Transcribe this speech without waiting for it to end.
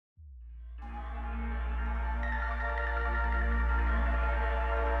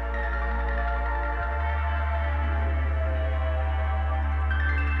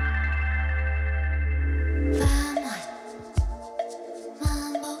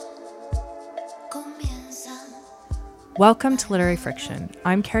Welcome to Literary Friction.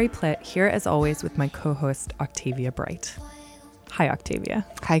 I'm Carrie Plitt, here as always with my co-host Octavia Bright. Hi, Octavia.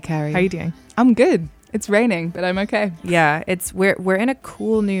 Hi, Carrie. How are you doing? I'm good. It's raining, but I'm okay. Yeah, we're in a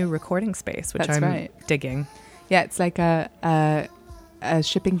cool new recording space, which That's I'm right. digging. Yeah, it's like a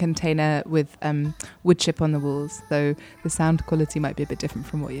shipping container with wood chip on the walls, so the sound quality might be a bit different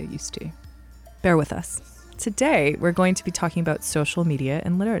from what you're used to. Bear with us. Today, we're going to be talking about social media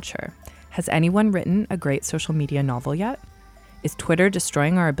and literature. Has anyone written a great social media novel yet? Is Twitter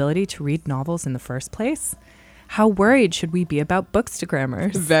destroying our ability to read novels in the first place? How worried should we be about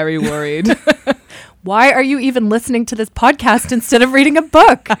bookstagrammers? Very worried. Why are you even listening to this podcast instead of reading a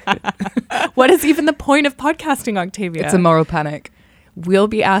book? What is even the point of podcasting, Octavia? It's a moral panic. We'll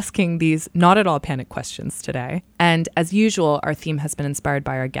be asking these not at all panic questions today. And as usual, our theme has been inspired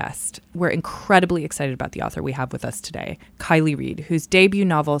by our guest. We're incredibly excited about the author we have with us today, Kiley Reid, whose debut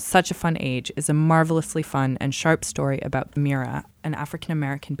novel, Such a Fun Age, is a marvelously fun and sharp story about Mira, an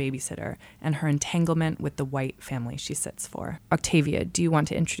African-American babysitter, and her entanglement with the white family she sits for. Octavia, do you want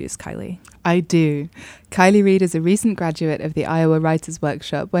to introduce Kiley? I do. Kiley Reid is a recent graduate of the Iowa Writers'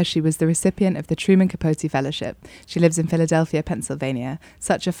 Workshop, where she was the recipient of the Truman Capote Fellowship. She lives in Philadelphia, Pennsylvania.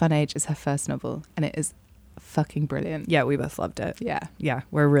 Such a Fun Age is her first novel, and it is fucking brilliant. Yeah, we both loved it. Yeah. Yeah,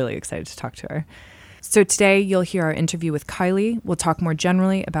 we're really excited to talk to her. So today you'll hear our interview with Kiley. We'll talk more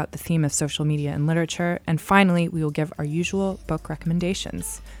generally about the theme of social media and literature. And finally, we will give our usual book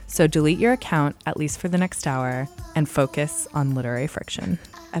recommendations. So delete your account, at least for the next hour, and focus on literary friction.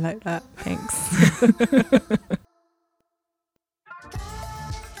 I like that. Thanks.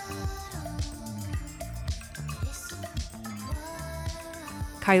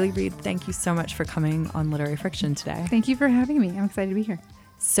 Kiley Reid, thank you so much for coming on Literary Friction today. Thank you for having me. I'm excited to be here.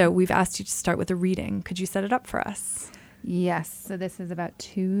 So we've asked you to start with a reading. Could you set it up for us? Yes. So this is about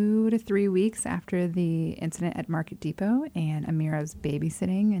 2 to 3 weeks after the incident at Market Depot, and Amira's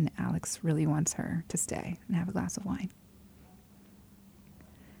babysitting, and Alex really wants her to stay and have a glass of wine.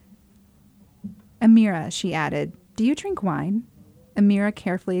 Amira, she added, do you drink wine? Amira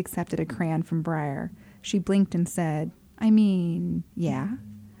carefully accepted a crayon from Briar. She blinked and said, yeah.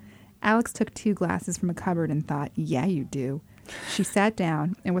 Alex took 2 glasses from a cupboard and thought, yeah, you do. She sat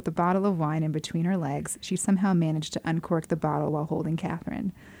down, and with a bottle of wine in between her legs, she somehow managed to uncork the bottle while holding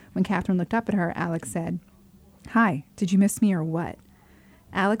Catherine. When Catherine looked up at her, Alex said, hi, did you miss me or what?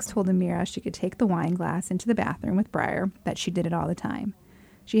 Alex told Amira she could take the wine glass into the bathroom with Briar, that she did it all the time.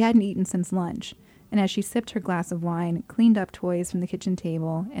 She hadn't eaten since lunch, and as she sipped her glass of wine, cleaned up toys from the kitchen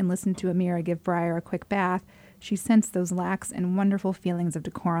table, and listened to Amira give Briar a quick bath, she sensed those lax and wonderful feelings of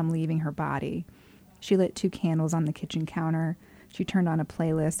decorum leaving her body. She lit 2 candles on the kitchen counter. She turned on a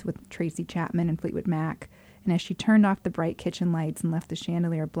playlist with Tracy Chapman and Fleetwood Mac. And as she turned off the bright kitchen lights and left the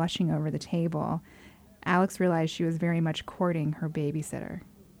chandelier blushing over the table, Alex realized she was very much courting her babysitter.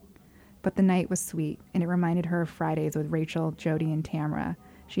 But the night was sweet, and it reminded her of Fridays with Rachel, Jody, and Tamara.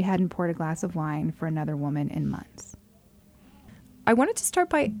 She hadn't poured a glass of wine for another woman in months. I wanted to start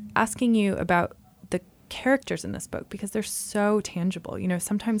by asking you about the characters in this book, because they're so tangible. You know,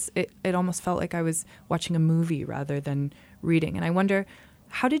 sometimes it almost felt like I was watching a movie rather than reading. And I wonder,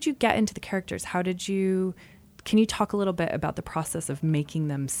 how did you get into the characters? Can you talk a little bit about the process of making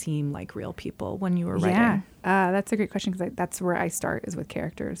them seem like real people when you were writing? Yeah, that's a great question, because that's where I start, is with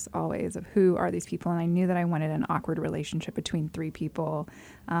characters always, of who are these people. And I knew that I wanted an awkward relationship between 3 people.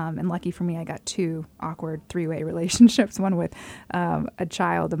 And lucky for me, I got 2 awkward 3-way relationships, one with a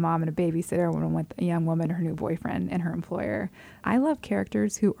child, a mom and a babysitter, one with a young woman, her new boyfriend, and her employer. I love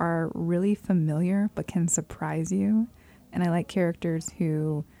characters who are really familiar but can surprise you. And I like characters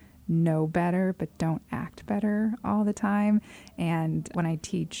who know better but don't act better all the time. And when I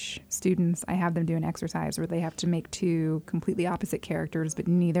teach students, I have them do an exercise where they have to make 2 completely opposite characters, but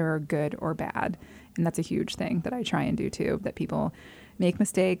neither are good or bad. And that's a huge thing that I try and do too, that people make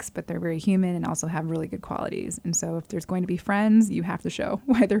mistakes, but they're very human and also have really good qualities. And so if there's going to be friends, you have to show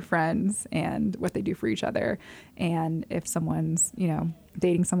why they're friends and what they do for each other. And if someone's,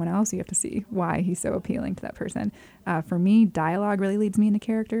 dating someone else, you have to see why he's so appealing to that person. For me, dialogue really leads me into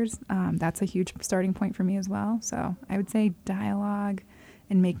characters. That's a huge starting point for me as well. So I would say dialogue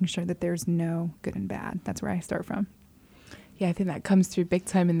and making sure that there's no good and bad. That's where I start from. Yeah, I think that comes through big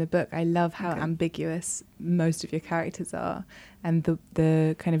time in the book. I love how ambiguous most of your characters are, and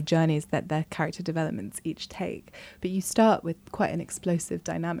the kind of journeys that their character developments each take. But you start with quite an explosive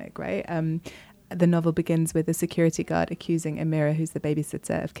dynamic, right? the novel begins with a security guard accusing Amira, who's the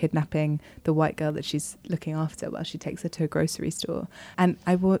babysitter, of kidnapping the white girl that she's looking after while she takes her to a grocery store. And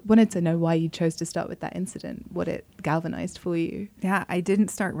I wanted to know why you chose to start with that incident, what it galvanized for you. Yeah, I didn't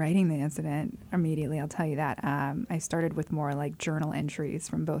start writing the incident immediately, I'll tell you that. I started with more like journal entries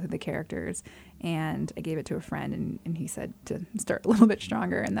from both of the characters, and I gave it to a friend, and he said to start a little bit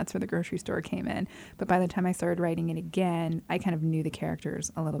stronger, and that's where the grocery store came in. But by the time I started writing it again, I kind of knew the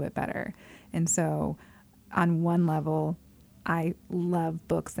characters a little bit better. And so on one level, I love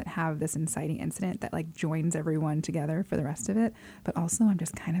books that have this inciting incident that like joins everyone together for the rest of it. But also I'm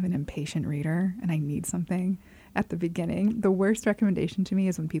just kind of an impatient reader, and I need something at the beginning. The worst recommendation to me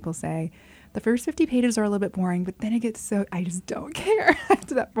is when people say the first 50 pages are a little bit boring, but then it gets so, I just don't care.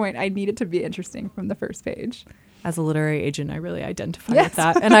 To that point, I need it to be interesting from the first page. As a literary agent, I really identify with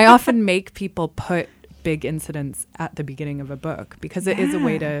that. And I often make people put big incidents at the beginning of a book because it is a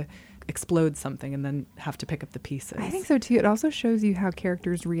way to explode something and then have to pick up the pieces. I think so too. It also shows you how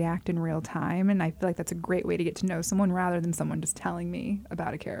characters react in real time, and I feel like that's a great way to get to know someone rather than someone just telling me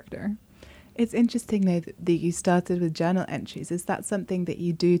about a character. It's interesting though that you started with journal entries. Is that something that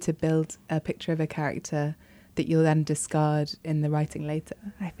you do to build a picture of a character that you'll then discard in the writing later?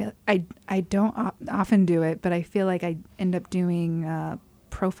 I feel I don't often do it, but I feel like I end up doing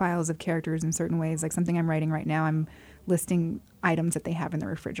profiles of characters in certain ways. Like something I'm writing right now, I'm listing items that they have in the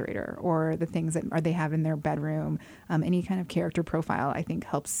refrigerator or the things that they have in their bedroom. Any kind of character profile, I think,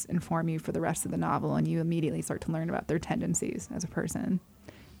 helps inform you for the rest of the novel, and you immediately start to learn about their tendencies as a person.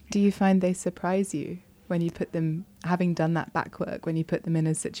 Do you find they surprise you when you put them, having done that back work, when you put them in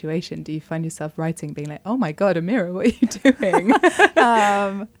a situation? Do you find yourself writing being like, oh my God, Amira, what are you doing?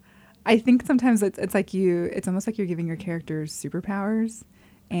 I think sometimes it's like it's almost like you're giving your characters superpowers,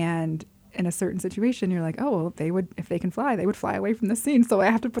 and in a certain situation, you're like, oh, well, if they can fly, they would fly away from the scene. So I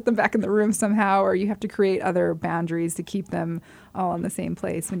have to put them back in the room somehow, or you have to create other boundaries to keep them all in the same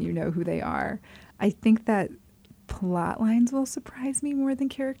place when you know who they are. I think that plot lines will surprise me more than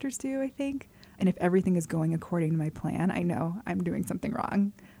characters do, I think. And if everything is going according to my plan, I know I'm doing something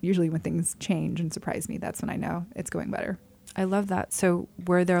wrong. Usually when things change and surprise me, that's when I know it's going better. I love that. So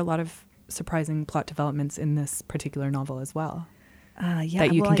were there a lot of surprising plot developments in this particular novel as well?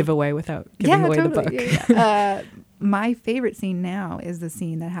 That you can give away without giving away totally. The book. Yeah. My favorite scene now is the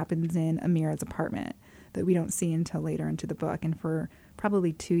scene that happens in Amira's apartment that we don't see until later into the book. And for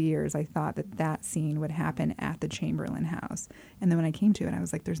probably 2 years, I thought that scene would happen at the Chamberlain house. And then when I came to it, I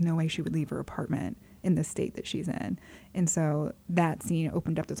was like, there's no way she would leave her apartment in the state that she's in. And so that scene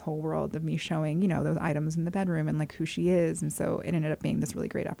opened up this whole world of me showing, those items in the bedroom and like who she is. And so it ended up being this really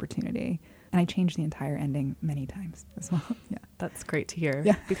great opportunity. And I changed the entire ending many times as well. Yeah. That's great to hear.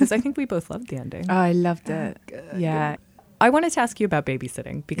 Yeah. Because I think we both loved the ending. Oh, I loved it. Good. Yeah. I wanted to ask you about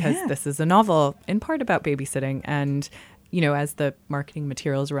babysitting because this is a novel in part about babysitting. And, as the marketing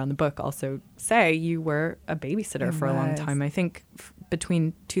materials around the book also say, you were a babysitter for a long time. I think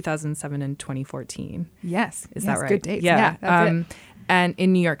between 2007 and 2014. Yes. Is that right? Good dates. Yeah. That's it. And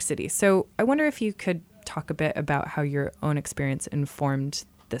in New York City. So I wonder if you could talk a bit about how your own experience informed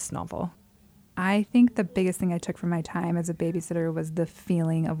this novel. I think the biggest thing I took from my time as a babysitter was the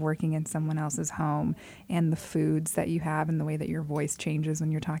feeling of working in someone else's home and the foods that you have and the way that your voice changes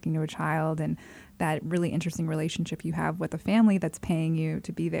when you're talking to a child and that really interesting relationship you have with a family that's paying you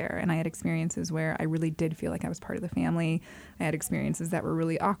to be there. And I had experiences where I really did feel like I was part of the family. I had experiences that were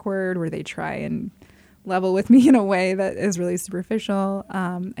really awkward where they try and level with me in a way that is really superficial.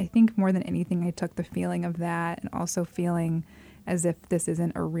 I think more than anything, I took the feeling of that and also feeling as if this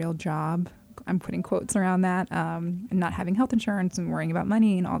isn't a real job. I'm putting quotes around that, and not having health insurance and worrying about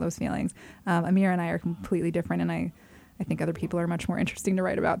money and all those feelings. Amira and I are completely different, and I think other people are much more interesting to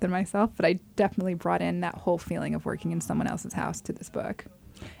write about than myself, but I definitely brought in that whole feeling of working in someone else's house to this book.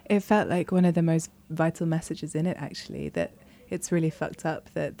 It felt like one of the most vital messages in it, actually, that it's really fucked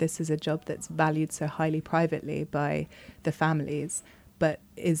up that this is a job that's valued so highly privately by the families, but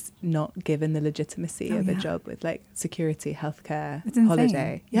is not given the legitimacy of a job with like security, healthcare,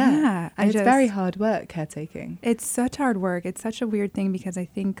 holiday. Yeah. And it's very hard work, caretaking. It's such hard work. It's such a weird thing because I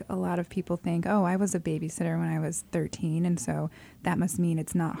think a lot of people think, oh, I was a babysitter when I was 13, and so that must mean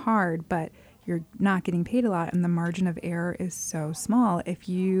it's not hard, but you're not getting paid a lot, and the margin of error is so small. If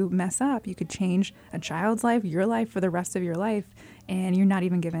you mess up, you could change a child's life, your life for the rest of your life, and you're not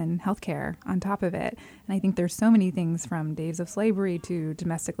even given health care on top of it. And I think there's so many things from days of slavery to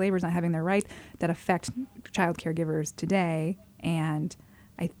domestic laborers not having their rights that affect child caregivers today. And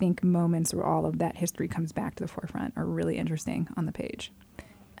I think moments where all of that history comes back to the forefront are really interesting on the page.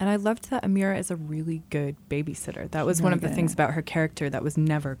 And I loved that Amira is a really good babysitter. That was She's one really of the good things at it. about her character that was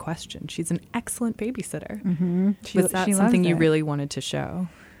never questioned. She's an excellent babysitter. Mm-hmm. Was that something you really wanted to show?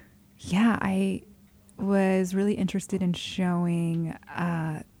 Yeah, I was really interested in showing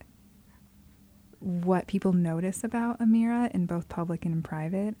what people notice about Amira in both public and in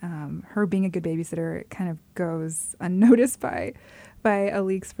private. Her being a good babysitter kind of goes unnoticed by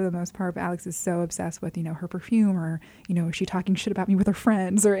Alix for the most part. But Alex is so obsessed with, her perfume, or, is she talking shit about me with her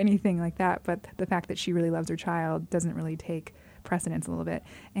friends or anything like that. But the fact that she really loves her child doesn't really take precedence a little bit.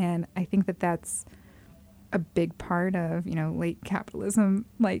 And I think that that's a big part of, late capitalism,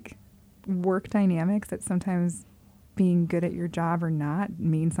 like work dynamics, that sometimes being good at your job or not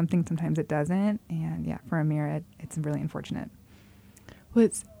means something, sometimes it doesn't. And yeah, for Amira, it's really unfortunate. Well,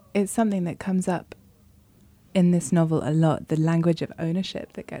 it's something that comes up in this novel a lot, the language of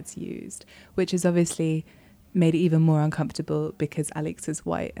ownership that gets used, which is obviously made it even more uncomfortable because Alex is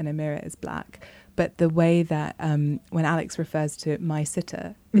white and Amira is black. But the way that when Alex refers to my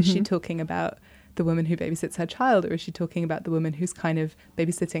sitter, is she talking about the woman who babysits her child, or is she talking about the woman who's kind of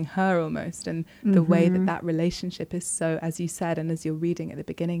babysitting her almost? And the way that relationship is so, as you said, and as your reading at the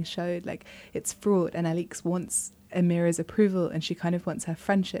beginning showed, like it's fraught, and Alex wants Amira's approval and she kind of wants her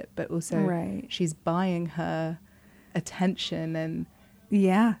friendship, but also she's buying her attention. And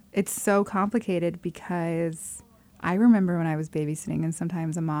yeah, it's so complicated because I remember when I was babysitting, and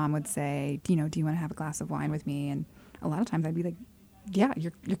sometimes a mom would say, do you want to have a glass of wine with me? And a lot of times I'd be like, yeah,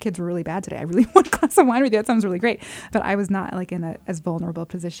 your kids were really bad today. I really want a glass of wine with you. That sounds really great. But I was not like in as vulnerable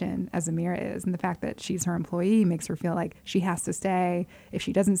position as Amira is. And the fact that she's her employee makes her feel like she has to stay. If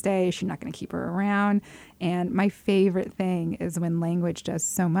she doesn't stay, she's not going to keep her around. And my favorite thing is when language does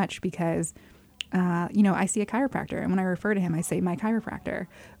so much, because, I see a chiropractor, and when I refer to him, I say my chiropractor.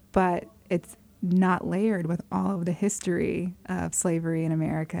 But it's not layered with all of the history of slavery in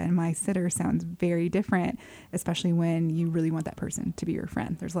America. And my sitter sounds very different, especially when you really want that person to be your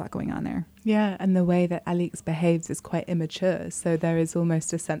friend. There's a lot going on there. yeah, and the way that Alex behaves is quite immature. So there is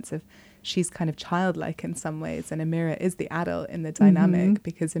almost a sense of she's kind of childlike in some ways, and Amira is the adult in the dynamic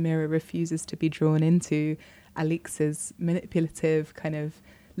because Amira refuses to be drawn into Alex's manipulative kind of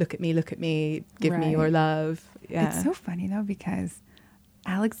look at me, give me your love. Yeah. It's so funny though, because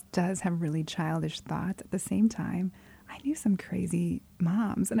Alex does have really childish thoughts. At the same time, I knew some crazy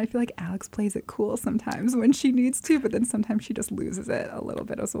moms, and I feel like Alex plays it cool sometimes when she needs to, but then sometimes she just loses it a little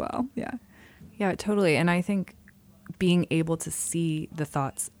bit as well. Yeah. Yeah, totally. And I think being able to see the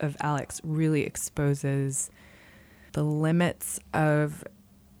thoughts of Alex really exposes the limits of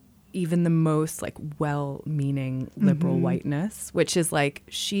even the most like well-meaning liberal whiteness, which is like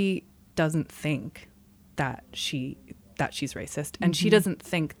she doesn't think that she's racist, and she doesn't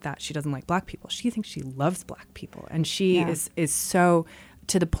think that she doesn't like black people. She thinks she loves black people, and she is so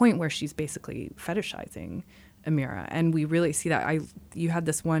to the point where she's basically fetishizing Amira. And we really see that. You had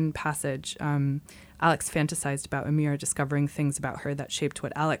this one passage, Alex fantasized about Amira discovering things about her that shaped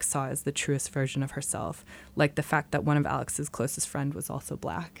what Alex saw as the truest version of herself, like the fact that one of Alex's closest friend was also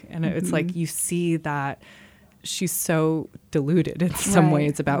black. And it's like you see that she's so deluded in some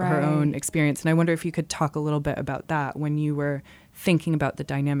ways about her own experience. And I wonder if you could talk a little bit about that when you were thinking about the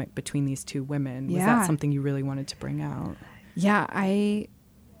dynamic between these two women. Was that something you really wanted to bring out? Yeah,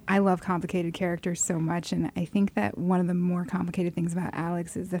 I love complicated characters so much, and I think that one of the more complicated things about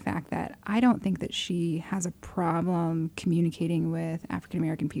Alex is the fact that I don't think that she has a problem communicating with African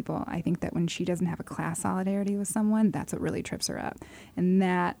American people. I think that when she doesn't have a class solidarity with someone, that's what really trips her up. And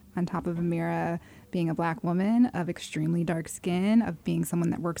that, on top of Amira being a black woman of extremely dark skin, of being someone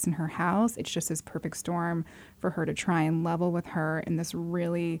that works in her house, it's just this perfect storm for her to try and level with her in this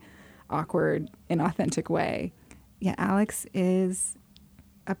really awkward, inauthentic way. Yeah, Alex is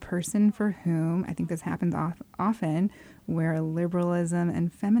a person for whom, I think this happens often, where liberalism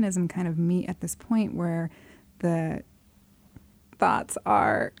and feminism kind of meet at this point where the thoughts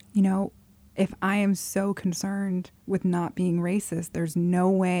are, if I am so concerned with not being racist, there's no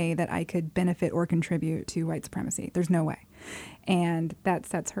way that I could benefit or contribute to white supremacy. There's no way. And that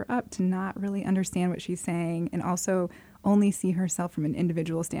sets her up to not really understand what she's saying, and also only see herself from an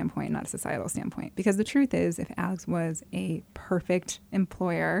individual standpoint, not a societal standpoint. Because the truth is, if Alex was a perfect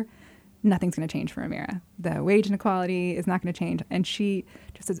employer, nothing's going to change for Amira. The wage inequality is not going to change. And she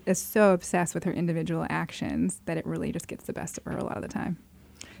just is so obsessed with her individual actions that it really just gets the best of her a lot of the time.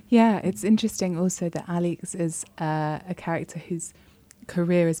 Yeah, it's interesting also that Alex is a character whose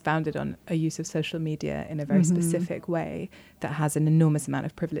career is founded on a use of social media in a very specific way that has an enormous amount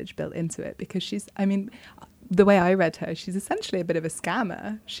of privilege built into it, because the way I read her, she's essentially a bit of a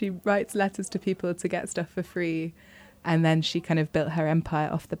scammer. She writes letters to people to get stuff for free And then she kind of built her empire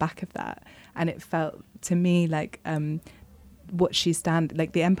off the back of that. And it felt to me like the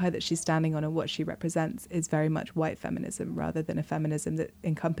empire that she's standing on and what she represents is very much white feminism rather than a feminism that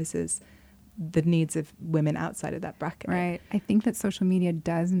encompasses the needs of women outside of that bracket. Right. I think that social media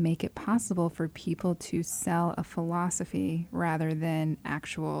does make it possible for people to sell a philosophy rather than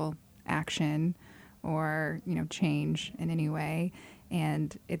actual action or, change in any way.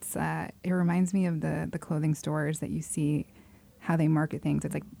 And it reminds me of the clothing stores that you see how they market things.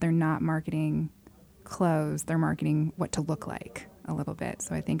 It's like they're not marketing clothes, they're marketing what to look like a little bit.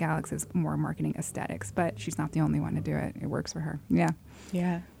 So I think Alex is more marketing aesthetics, but she's not the only one to do it. It works for her. Yeah.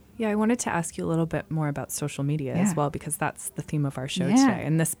 Yeah. Yeah, I wanted to ask you a little bit more about social media as well, because that's the theme of our show Yeah. today.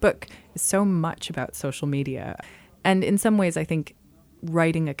 And this book is so much about social media. And in some ways, I think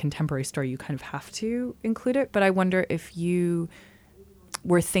writing a contemporary story, you kind of have to include it. But I wonder if you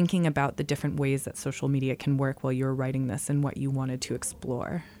were thinking about the different ways that social media can work while you were writing this and what you wanted to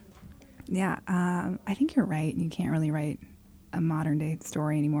explore. Yeah, I think you're right. You can't really write a modern day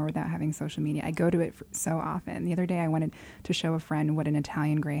story anymore without having social media. I go to it so often. The other day I wanted to show a friend what an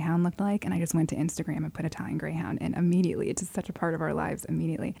Italian Greyhound looked like, and I just went to Instagram and put Italian Greyhound, and immediately, it's just such a part of our lives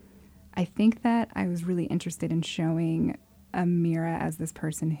immediately. I think that I was really interested in showing Amira as this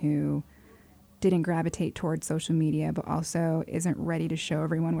person who didn't gravitate towards social media, but also isn't ready to show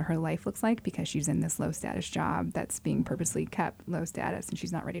everyone what her life looks like because she's in this low status job that's being purposely kept low status, and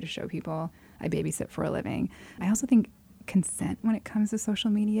she's not ready to show people I babysit for a living. I also think consent when it comes to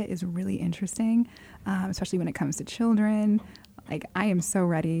social media is really interesting, especially when it comes to children. Like, I am so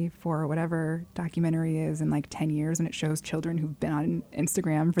ready for whatever documentary is in like 10 years when it shows children who've been on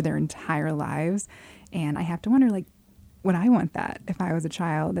Instagram for their entire lives. And I have to wonder, like, would I want that if I was a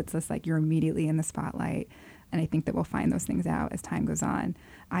child? That's just like you're immediately in the spotlight. And I think that we'll find those things out as time goes on.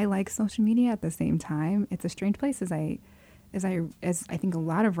 I like social media at the same time. It's a strange place as I think a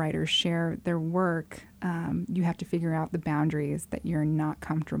lot of writers share their work. You have to figure out the boundaries that you're not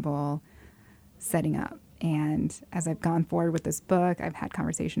comfortable setting up. And as I've gone forward with this book, I've had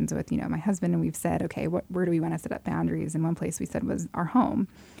conversations with, my husband, and we've said, okay, where do we want to set up boundaries? And one place we said was our home.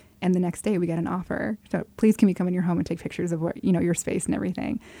 And the next day we get an offer. So please, can we come in your home and take pictures of what, your space and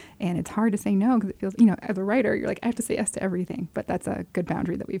everything? And it's hard to say no because it feels, as a writer, you're like, I have to say yes to everything. But that's a good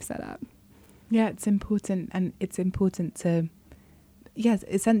boundary that we've set up. Yeah, it's important. And it's important to, yes,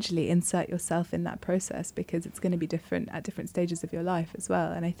 essentially insert yourself in that process because it's going to be different at different stages of your life as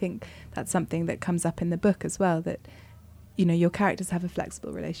well. And I think that's something that comes up in the book as well, that your characters have a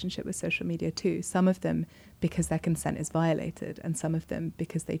flexible relationship with social media too. Some of them because their consent is violated, and some of them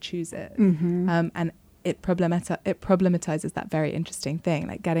because they choose it. Mm-hmm. And it problematizes that very interesting thing,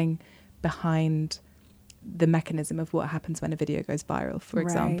 like getting behind the mechanism of what happens when a video goes viral, for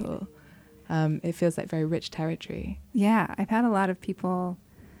example. It feels like very rich territory. Yeah, I've had a lot of people,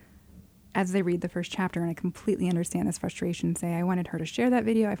 as they read the first chapter, and I completely understand this frustration, say, I wanted her to share that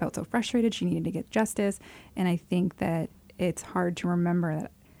video. I felt so frustrated. She needed to get justice. And I think that it's hard to remember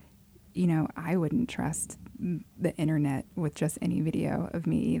that, I wouldn't trust the internet with just any video of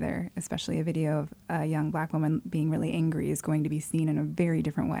me either, especially a video of a young Black woman being really angry is going to be seen in a very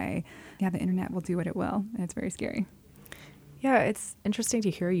different way. Yeah, the internet will do what it will, and it's very scary. Yeah, it's interesting to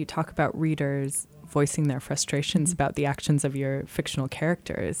hear you talk about readers voicing their frustrations about the actions of your fictional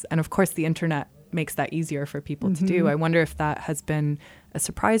characters. And of course, the internet makes that easier for people to do. I wonder if that has been a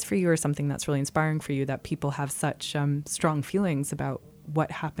surprise for you or something that's really inspiring for you, that people have such strong feelings about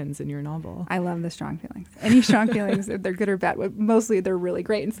what happens in your novel. I love the strong feelings. Any strong feelings, if they're good or bad, mostly they're really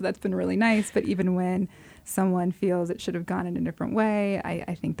great. And so that's been really nice. But even when someone feels it should have gone in a different way,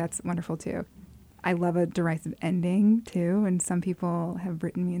 I think that's wonderful too. I love a derisive ending too. And some people have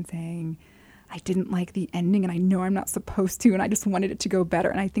written me and saying, I didn't like the ending and I know I'm not supposed to and I just wanted it to go better.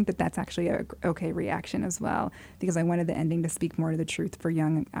 And I think that that's actually a okay reaction as well, because I wanted the ending to speak more to the truth for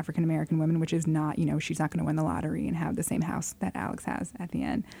young African-American women, which is not, she's not going to win the lottery and have the same house that Alex has at the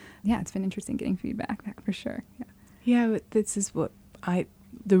end. Yeah, it's been interesting getting feedback for sure. Yeah, this is what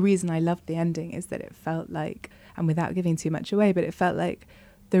the reason I loved the ending is that it felt like, and without giving too much away, but it felt like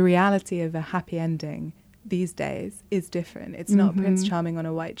the reality of a happy ending these days is different. It's not Prince Charming on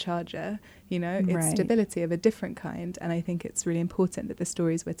a white charger, it's stability of a different kind. And I think it's really important that the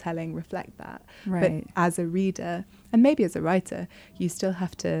stories we're telling reflect that. Right. But as a reader, and maybe as a writer, you still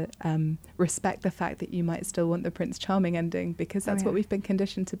have to respect the fact that you might still want the Prince Charming ending, because that's what we've been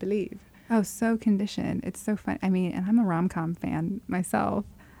conditioned to believe. Oh, so conditioned. It's so fun. I mean, and I'm a rom-com fan myself.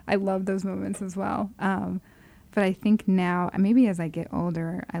 I love those moments as well. But I think now, maybe as I get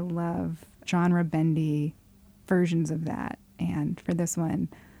older, I love genre bendy versions of that. And for this one,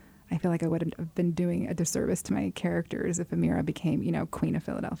 I feel like I would have been doing a disservice to my characters if Amira became, Queen of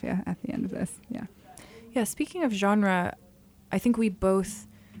Philadelphia at the end of this. Yeah. Yeah, speaking of genre, I think we both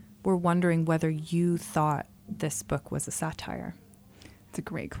were wondering whether you thought this book was a satire. It's a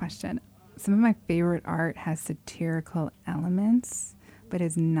great question. Some of my favorite art has satirical elements, but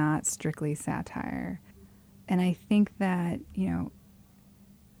is not strictly satire. And I think that,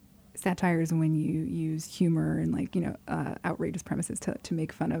 satire is when you use humor and outrageous premises to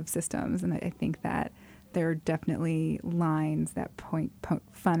make fun of systems. And I think that there are definitely lines that point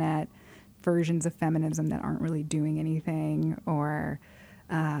fun at versions of feminism that aren't really doing anything, or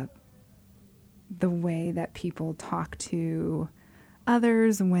the way that people talk to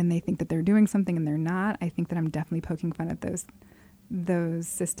others when they think that they're doing something and they're not. I think that I'm definitely poking fun at those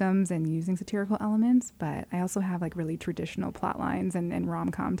systems and using satirical elements, but I also have like really traditional plot lines and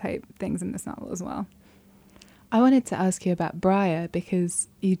rom-com type things in this novel as well. I wanted to ask you about Briar, because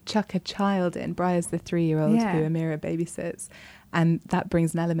you chuck a child in. Briar's the 3-year-old Yeah. who Amira babysits, and that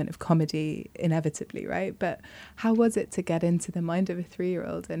brings an element of comedy inevitably, right? But how was it to get into the mind of a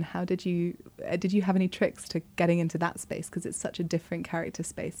 3-year-old, and how did you have any tricks to getting into that space? Because it's such a different character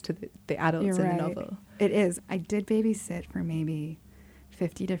space to the adults You're in right. the novel. It is. I did babysit for maybe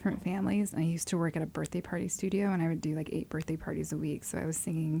 50 different families. I used to work at a birthday party studio, and I would do like 8 birthday parties a week. So I was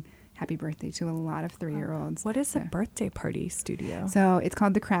singing happy birthday to a lot of 3-year-olds. What is a birthday party studio? So it's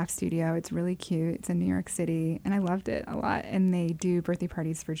called the Craft Studio. It's really cute. It's in New York City, and I loved it a lot. And they do birthday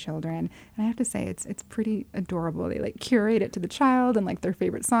parties for children. And I have to say, it's pretty adorable. They like curate it to the child, and like their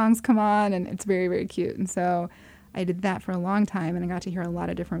favorite songs come on, and it's very, very cute. And so I did that for a long time, and I got to hear a lot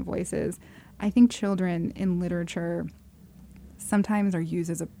of different voices. I think children in literature sometimes are used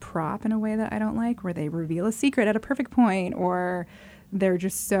as a prop in a way that I don't like, where they reveal a secret at a perfect point, or they're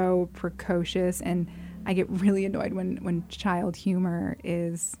just so precocious. And I get really annoyed when child humor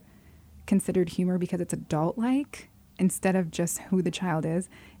is considered humor because it's adult-like instead of just who the child is.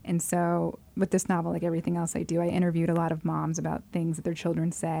 And so with this novel, like everything else I do, I interviewed a lot of moms about things that their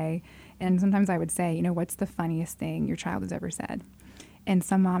children say. And sometimes I would say, what's the funniest thing your child has ever said? And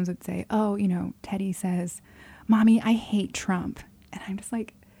some moms would say, oh, Teddy says, Mommy, I hate Trump. And I'm just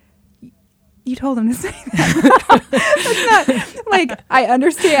like, you told him to say that. That's not, like, I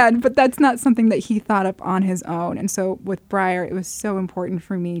understand, but that's not something that he thought up on his own. And so with Briar, it was so important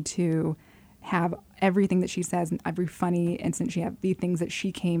for me to have everything that she says and every funny instance she had be things that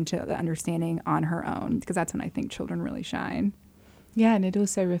she came to the understanding on her own, because that's when I think children really shine. Yeah, and it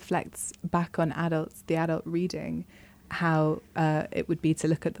also reflects back on adults, the adult reading, how it would be to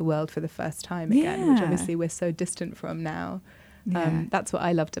look at the world for the first time again, which obviously we're so distant from now. Yeah. That's what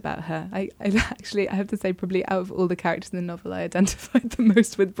I loved about her. I actually, I have to say, probably out of all the characters in the novel, I identified the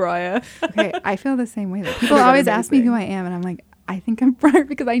most with Briar. Okay, I feel the same way. People always ask me who I am, and I'm like, I think I'm Briar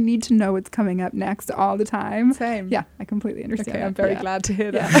because I need to know what's coming up next all the time. Same. Yeah, I completely understand. Okay, I'm very glad to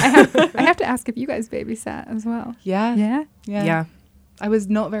hear that. Yeah. I have to ask if you guys babysat as well. Yeah. Yeah? I was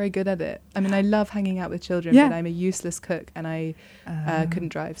not very good at it. I mean, I love hanging out with children, but I'm a useless cook, and I couldn't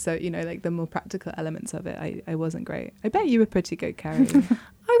drive. So, like the more practical elements of it, I wasn't great. I bet you were pretty good, Carrie.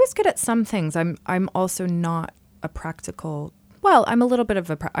 I was good at some things. I'm also not a practical. Well, I'm a little bit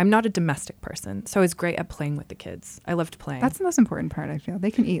of I'm not a domestic person, so I was great at playing with the kids. I loved playing. That's the most important part, I feel.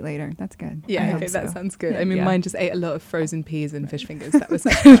 They can eat later. That's good. Yeah, okay, that sounds good. I mean, Yeah. mine just ate a lot of frozen peas and fish fingers. That was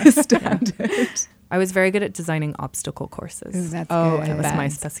kind of standard. I was very good at designing obstacle courses. Ooh, that's Oh, good. That was bet. my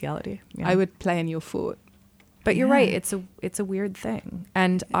speciality. Yeah. I would play in your fort. But you're Yeah. right. It's a weird thing.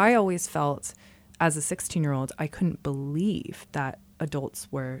 And I always felt as a 16-year-old, I couldn't believe that adults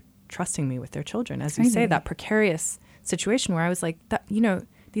were trusting me with their children. As you say, Crazy. that precarious situation where I was like, that,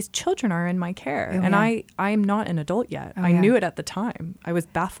 these children are in my care. Oh, and yeah. I am not an adult yet. Oh, I yeah. knew it at the time. I was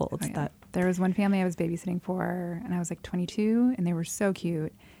baffled Oh, yeah. that. There was one family I was babysitting for, and I was like 22, and they were so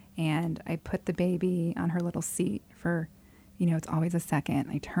cute. And I put the baby on her little seat for, it's always a second.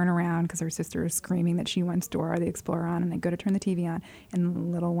 I turn around because her sister is screaming that she wants Dora the Explorer on, and I go to turn the TV on, and the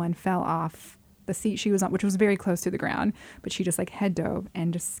little one fell off the seat she was on, which was very close to the ground, but she just like head dove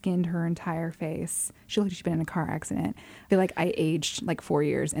and just skinned her entire face. She looked like she'd been in a car accident. I feel like I aged like 4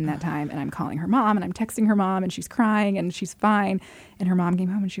 years in that time, and I'm calling her mom, and I'm texting her mom, and she's crying, and she's fine. And her mom came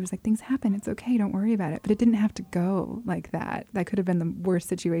home, and she was like, things happen. It's okay. Don't worry about it. But it didn't have to go like that. That could have been the worst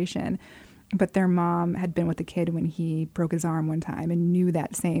situation. But their mom had been with the kid when he broke his arm one time and knew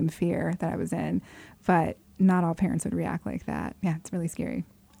that same fear that I was in. But not all parents would react like that. Yeah, it's really scary.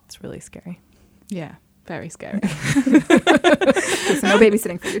 It's really scary. Yeah, very scary. So no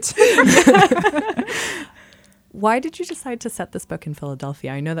babysitting for you too. Why did you decide to set this book in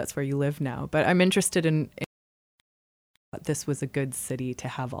Philadelphia? I know that's where you live now, but I'm interested in this was a good city to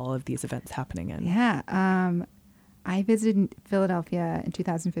have all of these events happening in? Yeah. I visited Philadelphia in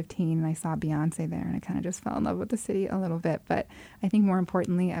 2015 and I saw Beyonce there and I kind of just fell in love with the city a little bit. But I think more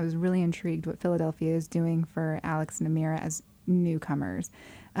importantly, I was really intrigued what Philadelphia is doing for Alex and Amira as newcomers.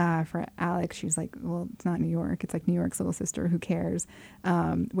 For Alex, she's like, well, it's not New York. It's like New York's little sister. Who cares?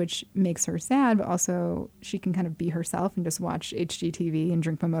 Which makes her sad, but also she can kind of be herself and just watch HGTV and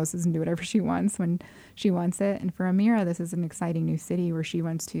drink mimosas and do whatever she wants when she wants it. And for Amira, this is an exciting new city where she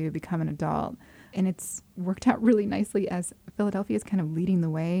wants to become an adult. And it's worked out really nicely as Philadelphia is kind of leading the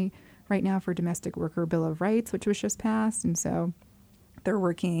way right now for Domestic Worker Bill of Rights, which was just passed. And so they're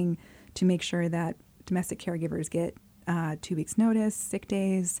working to make sure that domestic caregivers get 2 weeks notice, sick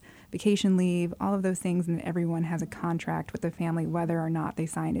days, vacation leave, all of those things, and everyone has a contract with the family whether or not they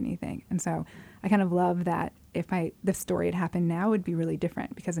signed anything. And so I kind of love that if the story had happened now, it would be really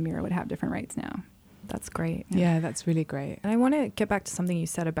different because Amira would have different rights now. That's great. Yeah, that's really great. And I want to get back to something you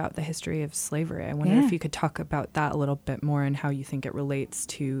said about the history of slavery. I wonder if you could talk about that a little bit more and how you think it relates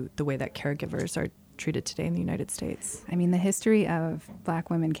to the way that caregivers are treated today in the United States. I mean, the history of Black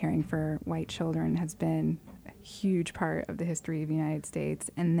women caring for white children has been a huge part of the history of the United States.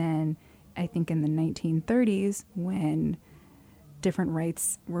 And then I think in the 1930s, when different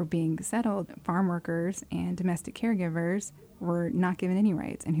rights were being settled, farm workers and domestic caregivers were not given any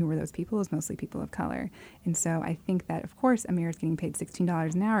rights. And who were those people? It was mostly people of color. And so I think that, of course, Amira's getting paid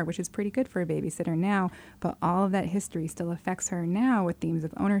 $16 an hour, which is pretty good for a babysitter now, but all of that history still affects her now with themes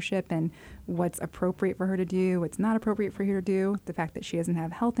of ownership and what's appropriate for her to do, what's not appropriate for her to do, the fact that she doesn't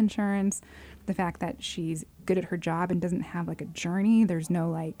have health insurance, the fact that she's good at her job and doesn't have like a journey. There's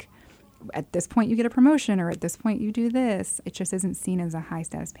no like, at this point you get a promotion or at this point you do this. It just isn't seen as a high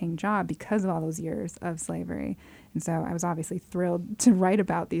status paying job because of all those years of slavery. And so I was obviously thrilled to write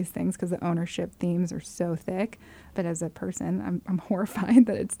about these things because the ownership themes are so thick. But as a person, I'm horrified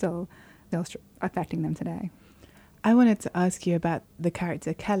that it's still affecting them today. I wanted to ask you about the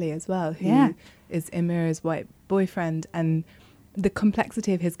character Kelly as well, who is Amira's white boyfriend, and the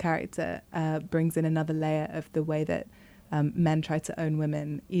complexity of his character brings in another layer of the way that men try to own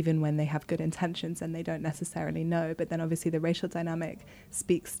women even when they have good intentions and they don't necessarily know. But then obviously the racial dynamic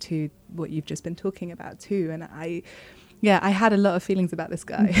speaks to what you've just been talking about too. And I had a lot of feelings about this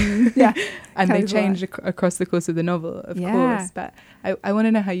guy. And they change across the course of the novel, of course. But I want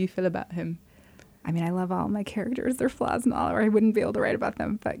to know how you feel about him. I mean, I love all my characters, their flaws and all, or I wouldn't be able to write about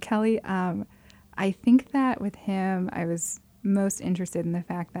them. But Kelly, I think that with him, I was most interested in the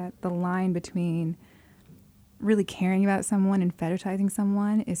fact that the line between really caring about someone and fetishizing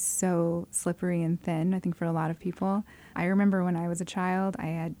someone is so slippery and thin, I think, for a lot of people. I remember when I was a child,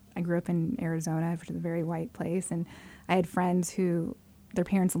 I grew up in Arizona, which is a very white place, and I had friends who their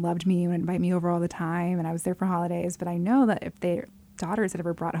parents loved me and would invite me over all the time, and I was there for holidays, but I know that if their daughters had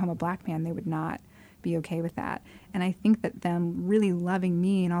ever brought home a Black man, they would not be okay with that. And I think that them really loving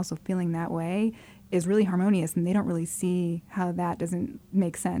me and also feeling that way is really harmonious, and they don't really see how that doesn't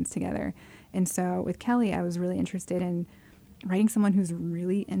make sense together. And so with Kelly, I was really interested in writing someone who's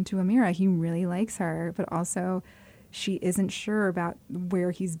really into Amira. He really likes her, but also she isn't sure about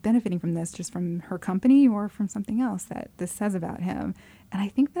where he's benefiting from this, just from her company or from something else that this says about him. And I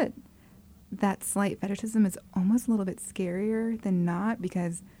think that slight fetishism is almost a little bit scarier than not,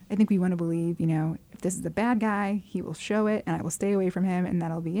 because I think we want to believe, if this is a bad guy, he will show it and I will stay away from him and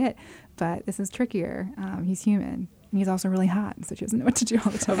that'll be it. But this is trickier. He's human. And he's also really hot, so she doesn't know what to do all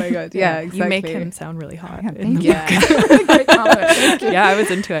the time. Oh my God, yeah, exactly. You make him sound really hot. Yeah. Great comment. Yeah, I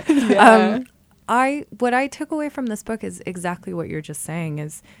was into it. Yeah. What I took away from this book is exactly what you're just saying,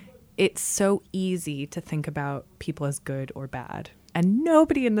 is it's so easy to think about people as good or bad. And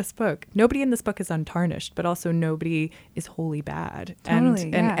nobody in this book is untarnished, but also nobody is wholly bad.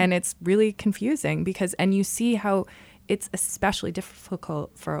 Totally, and it's really confusing because you see how it's especially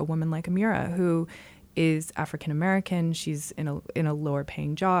difficult for a woman like Amira, who is African American. She's in a lower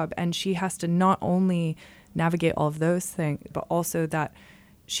paying job, and she has to not only navigate all of those things, but also that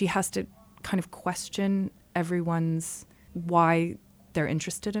she has to kind of question everyone's why they're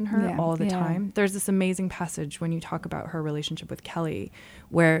interested in her all the time. There's this amazing passage when you talk about her relationship with Kelly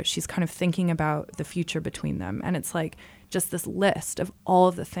where she's kind of thinking about the future between them, and it's like just this list of all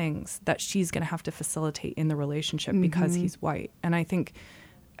of the things that she's going to have to facilitate in the relationship because he's white. And I think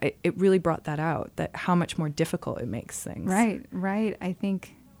it really brought that out, that how much more difficult it makes things. Right. I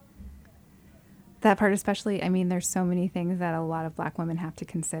think that part especially, I mean, there's so many things that a lot of Black women have to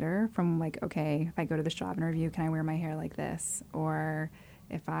consider, from like, okay, if I go to this job interview, can I wear my hair like this? Or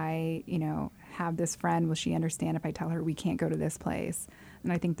if I, have this friend, will she understand if I tell her we can't go to this place?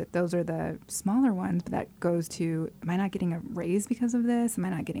 And I think that those are the smaller ones, but that goes to, am I not getting a raise because of this? Am I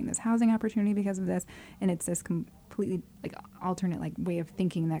not getting this housing opportunity because of this? And it's this completely like alternate like way of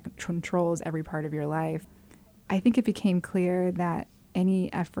thinking that controls every part of your life. I think it became clear that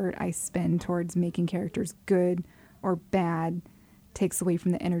any effort I spend towards making characters good or bad takes away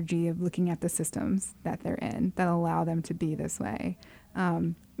from the energy of looking at the systems that they're in that allow them to be this way.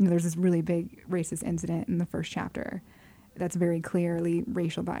 There's this really big racist incident in the first chapter that's very clearly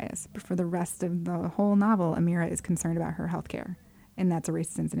racial bias. But for the rest of the whole novel, Amira is concerned about her health care, and that's a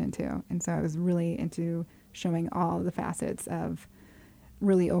racist incident too. And so I was really into showing all the facets of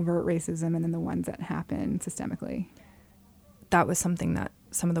really overt racism and then the ones that happen systemically. That was something that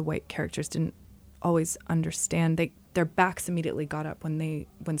some of the white characters didn't always understand. Their backs immediately got up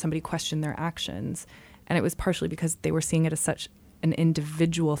when somebody questioned their actions, and it was partially because they were seeing it as such an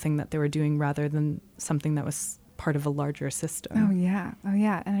individual thing that they were doing rather than something that was part of a larger system. Oh yeah.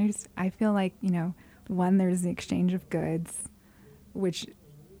 And I feel like, one, there's the exchange of goods, which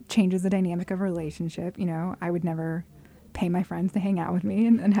changes the dynamic of a relationship. I would never pay my friends to hang out with me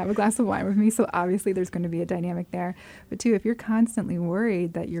and have a glass of wine with me. So obviously there's going to be a dynamic there. But two, if you're constantly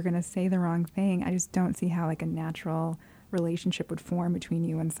worried that you're going to say the wrong thing, I just don't see how like a natural relationship would form between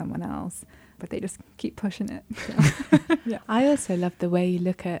you and someone else. But they just keep pushing it. So. Yeah. I also love the way you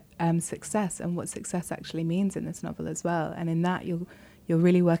look at success and what success actually means in this novel as well. And in that you're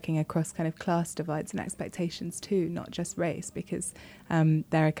really working across kind of class divides and expectations too, not just race, because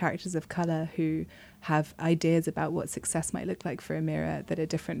there are characters of colour who have ideas about what success might look like for Amira that are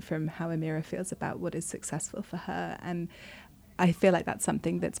different from how Amira feels about what is successful for her. And I feel like that's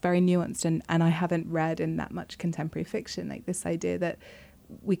something that's very nuanced and I haven't read in that much contemporary fiction, like this idea that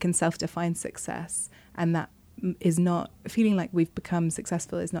we can self-define success and that is not feeling like we've become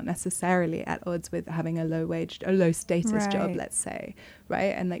successful is not necessarily at odds with having a low status job, let's say,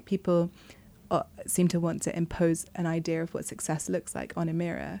 right? And like people seem to want to impose an idea of what success looks like on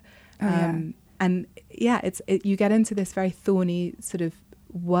Amira. And yeah, you get into this very thorny sort of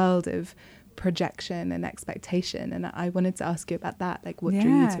world of projection and expectation. And I wanted to ask you about that, like what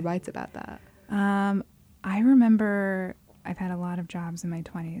drew you to write about that? I remember I've had a lot of jobs in my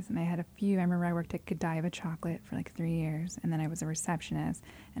 20s, and I remember I worked at Godiva Chocolate for like 3 years, and then I was a receptionist.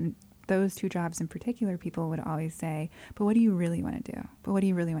 And those two jobs in particular, people would always say, but what do you really want to do? But what do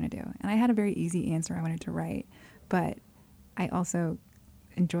you really want to do? And I had a very easy answer I wanted to write, but I also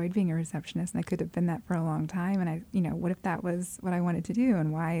enjoyed being a receptionist, and I could have been that for a long time. And what if that was what I wanted to do?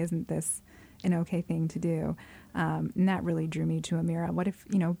 And why isn't this an okay thing to do? And that really drew me to Amira. What if,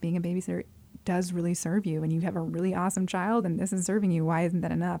 being a babysitter does really serve you and you have a really awesome child and this is serving you? Why isn't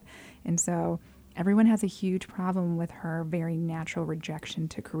that enough? And so everyone has a huge problem with her very natural rejection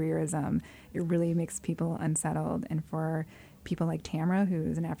to careerism. It really makes people unsettled. And for people like Tamra,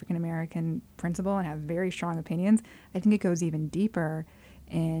 who's an African-American principal and has very strong opinions, I think it goes even deeper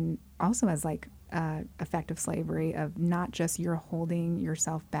and also as like effect of slavery of not just you're holding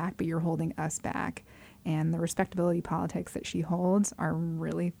yourself back, but you're holding us back. And the respectability politics that she holds are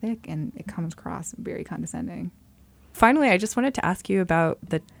really thick, and it comes across very condescending. Finally, I just wanted to ask you about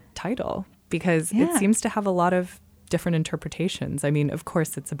the title, because it seems to have a lot of different interpretations. I mean, of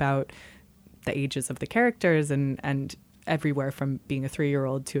course, it's about the ages of the characters and everywhere from being a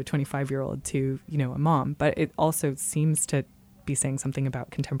 3-year-old to a 25-year-old to, a mom. But it also seems to be saying something about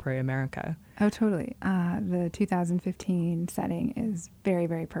contemporary America. Oh, totally. The 2015 setting is very,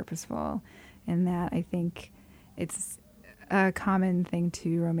 very purposeful in that I think it's a common thing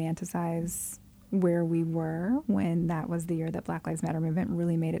to romanticize where we were when that was the year that Black Lives Matter movement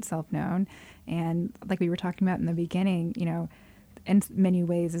really made itself known. And like we were talking about in the beginning, in many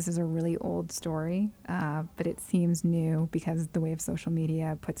ways, this is a really old story, but it seems new because the way of social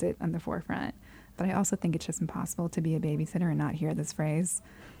media puts it on the forefront. But I also think it's just impossible to be a babysitter and not hear this phrase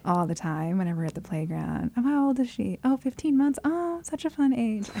all the time whenever we're at the playground. Oh, how old is she? Oh, 15 months. Oh, such a fun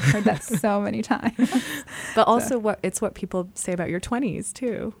age. I've heard that so many times. But also it's what people say about your 20s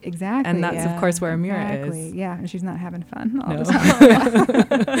too. Exactly. And that's, of course, where Amira is. Yeah, and she's not having fun all the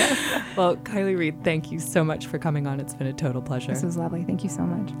time. Well, Kiley Reid, thank you so much for coming on. It's been a total pleasure. This was lovely. Thank you so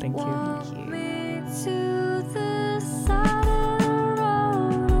much. Thank you. Walk me to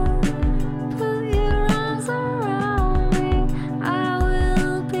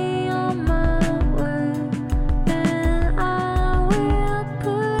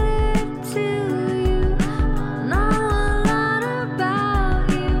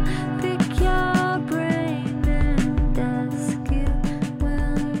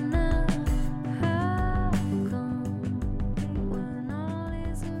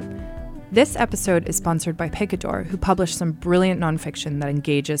This episode is sponsored by Picador, who publish some brilliant nonfiction that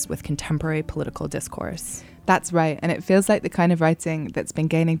engages with contemporary political discourse. That's right, and it feels like the kind of writing that's been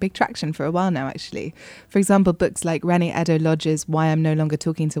gaining big traction for a while now, actually. For example, books like Rennie Edo-Lodge's Why I'm No Longer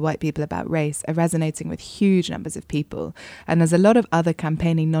Talking to White People About Race are resonating with huge numbers of people, and there's a lot of other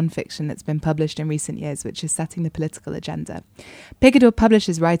campaigning nonfiction that's been published in recent years which is setting the political agenda. Picador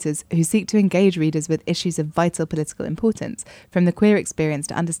publishes writers who seek to engage readers with issues of vital political importance, from the queer experience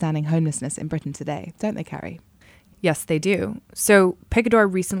to understanding homelessness in Britain today. Don't they, Carrie? Yes, they do. So Picador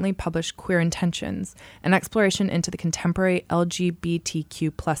recently published Queer Intentions, an exploration into the contemporary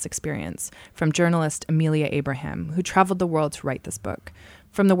LGBTQ+ experience from journalist Amelia Abraham, who traveled the world to write this book.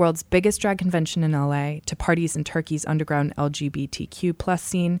 From the world's biggest drag convention in LA to parties in Turkey's underground LGBTQ+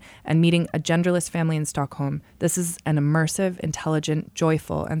 scene and meeting a genderless family in Stockholm, this is an immersive, intelligent,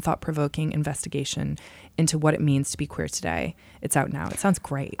 joyful, and thought-provoking investigation into what it means to be queer today. It's out now. It sounds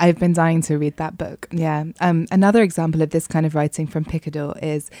great. I've been dying to read that book. Yeah. Another example of this kind of writing from Picador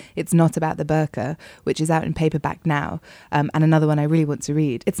is It's Not About the Burqa, which is out in paperback now, and another one I really want to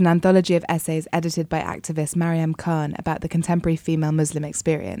read. It's an anthology of essays edited by activist Mariam Khan about the contemporary female Muslim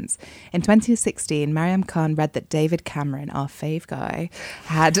experience. In 2016, Mariam Khan read that David Cameron, our fave guy,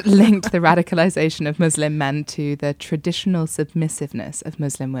 had linked the radicalization of Muslim men to the traditional submissiveness of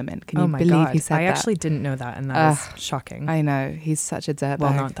Muslim women. Can you believe he said that? I actually didn't know that, and that was shocking. I know. He's such a dirtbag.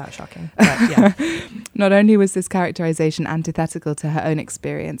 Well, not that shocking, but yeah. Not only was this characterization antithetical to her own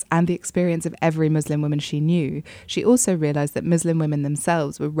experience and the experience of every Muslim woman she knew, she also realized that Muslim women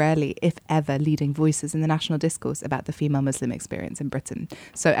themselves were rarely, if ever, leading voices in the national discourse about the female Muslim experience in Britain.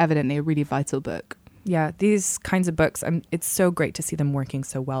 So evidently a really vital book. Yeah, these kinds of books, it's so great to see them working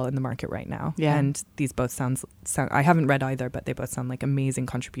so well in the market right now. Yeah. And these both sound, I haven't read either, but they both sound like amazing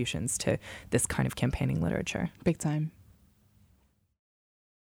contributions to this kind of campaigning literature. Big time.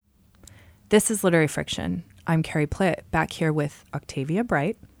 This is Literary Friction. I'm Carrie Plitt, back here with Octavia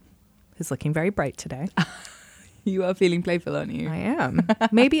Bright, who's looking very bright today. You are feeling playful, aren't you? I am.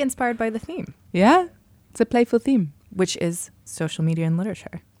 Maybe inspired by the theme. Yeah, it's a playful theme. Which is social media and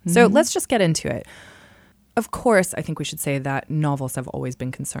literature. So let's just get into it. Of course, I think we should say that novels have always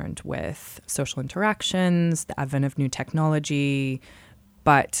been concerned with social interactions, the advent of new technology,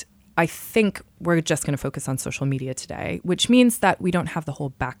 but I think we're just going to focus on social media today, which means that we don't have the whole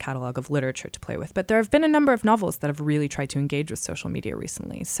back catalog of literature to play with. But there have been a number of novels that have really tried to engage with social media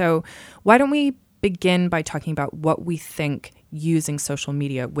recently. So why don't we begin by talking about what we think using social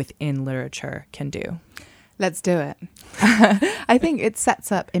media within literature can do? Let's do it. I think it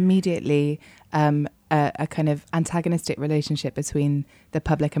sets up immediately a kind of antagonistic relationship between the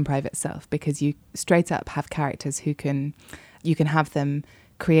public and private self, because you straight up have characters you can have them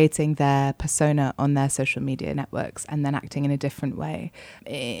creating their persona on their social media networks and then acting in a different way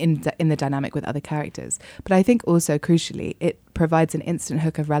in the dynamic with other characters. But I think also, crucially, it provides an instant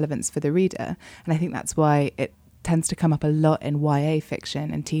hook of relevance for the reader. And I think that's why it tends to come up a lot in YA fiction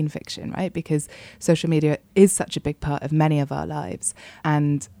and teen fiction, right? Because social media is such a big part of many of our lives.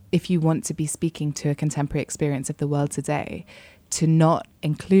 And if you want to be speaking to a contemporary experience of the world today, to not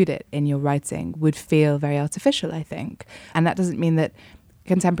include it in your writing would feel very artificial, I think. And that doesn't mean that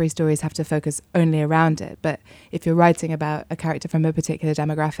contemporary stories have to focus only around it, but if you're writing about a character from a particular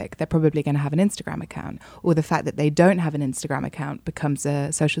demographic, they're probably going to have an Instagram account, or the fact that they don't have an Instagram account becomes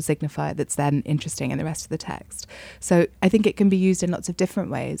a social signifier that's then interesting in the rest of the text. So I think it can be used in lots of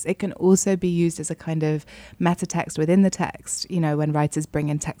different ways. It can also be used as a kind of meta text within the text, you know, when writers bring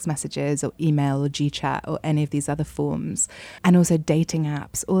in text messages or email or GChat or any of these other forms, and also dating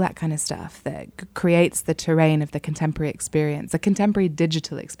apps, all that kind of stuff that creates the terrain of the contemporary experience, a contemporary digital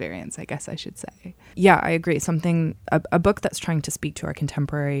experience, I guess I should say. Yeah, I agree. A book that's trying to speak to our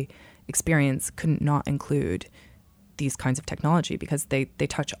contemporary experience couldn't not include these kinds of technology, because they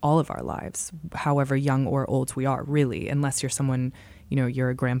touch all of our lives, however young or old we are, really, unless you're someone, you know, you're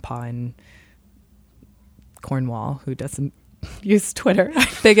a grandpa in Cornwall who doesn't use Twitter.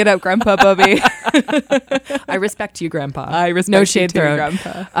 Big it up, Grandpa Bobby. I respect you, Grandpa. I respect no you shade too, thrown.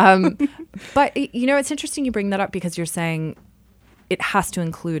 Grandpa. But, you know, it's interesting you bring that up, because you're saying it has to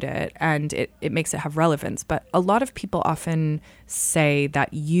include it and it makes it have relevance. But a lot of people often say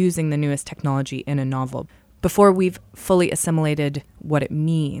that using the newest technology in a novel, before we've fully assimilated what it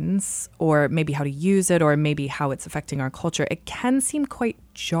means, or maybe how to use it, or maybe how it's affecting our culture, it can seem quite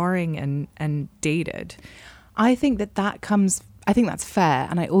jarring and dated. I think that's fair.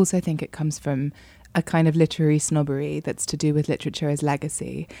 And I also think it comes from a kind of literary snobbery that's to do with literature as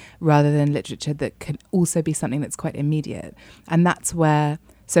legacy, rather than literature that can also be something that's quite immediate. And that's where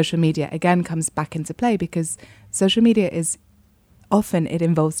social media again comes back into play, because social media is often it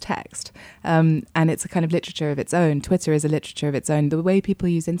involves text, and it's a kind of literature of its own. Twitter is a literature of its own. The way people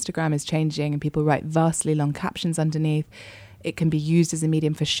use Instagram is changing, and people write vastly long captions underneath. It can be used as a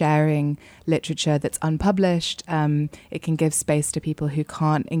medium for sharing literature that's unpublished. It can give space to people who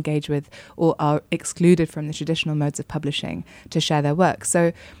can't engage with or are excluded from the traditional modes of publishing to share their work.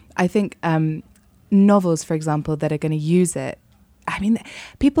 So I think novels, for example, that are going to use it, I mean,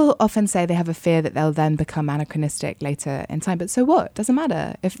 people often say they have a fear that they'll then become anachronistic later in time. But so what? Doesn't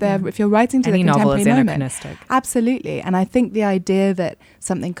matter. If you're writing to Any the novel contemporary is moment. anachronistic. Absolutely. And I think the idea that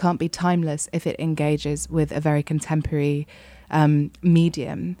something can't be timeless if it engages with a very contemporary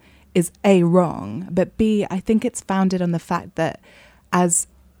medium is A, wrong, but B, I think it's founded on the fact that as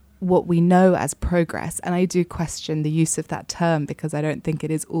what we know as progress, and I do question the use of that term because I don't think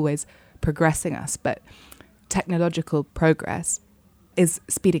it is always progressing us, but technological progress is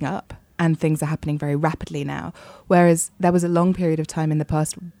speeding up and things are happening very rapidly now. Whereas there was a long period of time in the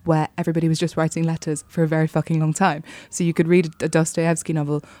past where everybody was just writing letters for a very fucking long time. So you could read a Dostoevsky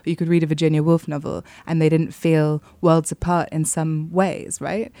novel or you could read a Virginia Woolf novel and they didn't feel worlds apart in some ways,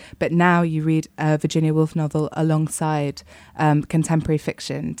 right? But now you read a Virginia Woolf novel alongside contemporary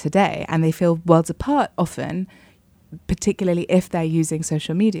fiction today and they feel worlds apart often, particularly if they're using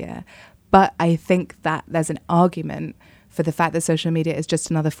social media. But I think that there's an argument for the fact that social media is just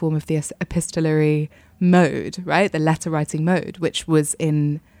another form of the epistolary mode, right? The letter writing mode, which was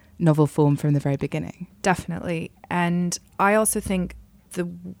in novel form from the very beginning. Definitely. And I also think the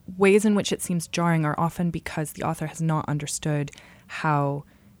ways in which it seems jarring are often because the author has not understood how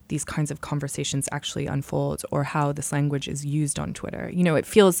these kinds of conversations actually unfold or how this language is used on Twitter. You know, it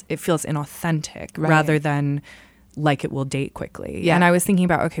feels inauthentic rather than like it will date quickly. Yeah. And I was thinking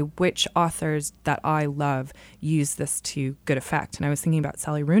about, okay, which authors that I love use this to good effect? And I was thinking about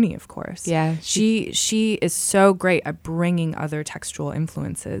Sally Rooney, of course. Yeah. She is so great at bringing other textual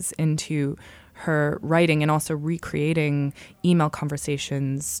influences into her writing and also recreating email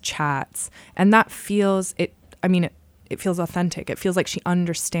conversations, chats. And that feels, it feels authentic. It feels like she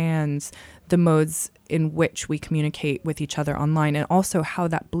understands the modes in which we communicate with each other online and also how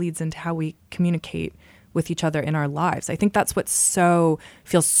that bleeds into how we communicate with each other in our lives. I think that's what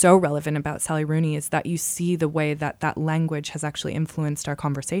feels so relevant about Sally Rooney is that you see the way that language has actually influenced our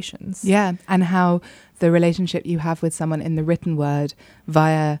conversations. Yeah, and how the relationship you have with someone in the written word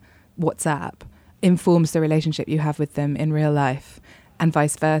via WhatsApp informs the relationship you have with them in real life and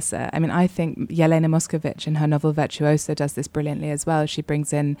vice versa. I mean, I think Yelena Moscovich in her novel Virtuosa does this brilliantly as well. She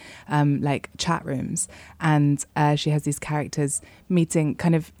brings in like chat rooms and she has these characters meeting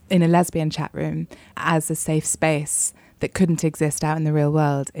kind of in a lesbian chat room as a safe space that couldn't exist out in the real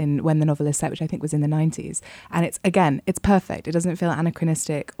world when the novel is set, which I think was in the 90s. And it's perfect. It doesn't feel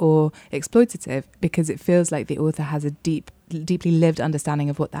anachronistic or exploitative because it feels like the author has a deeply lived understanding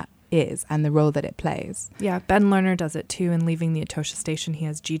of what that is and the role that it plays. Yeah, Ben Lerner does it too in Leaving the Etosha Station. He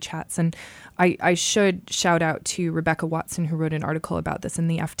has G-chats. And I should shout out to Rebecca Watson, who wrote an article about this in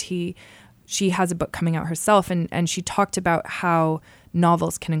the FT. She has a book coming out herself, and she talked about how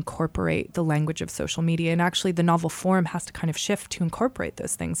novels can incorporate the language of social media. And actually, the novel form has to kind of shift to incorporate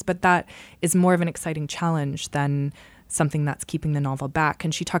those things. But that is more of an exciting challenge than something that's keeping the novel back.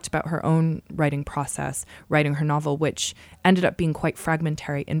 And she talked about her own writing process, writing her novel, which ended up being quite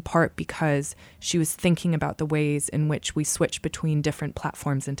fragmentary, in part because she was thinking about the ways in which we switch between different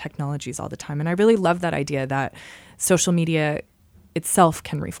platforms and technologies all the time. And I really love that idea that social media itself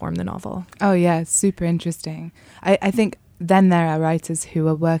can reform the novel. Oh, yeah, super interesting. I think then there are writers who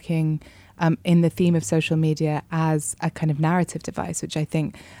are working in the theme of social media as a kind of narrative device, which I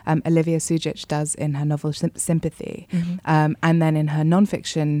think Olivia Sujic does in her novel Sympathy. Mm-hmm. And then in her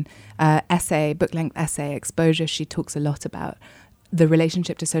nonfiction book-length essay, Exposure, she talks a lot about the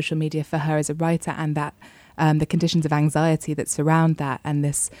relationship to social media for her as a writer and that the conditions of anxiety that surround that and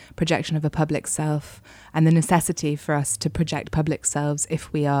this projection of a public self and the necessity for us to project public selves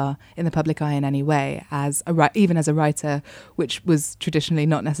if we are in the public eye in any way, even as a writer, which was traditionally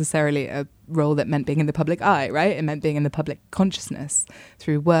not necessarily a role that meant being in the public eye, right? It meant being in the public consciousness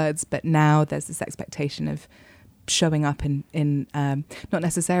through words. But now there's this expectation of showing up in not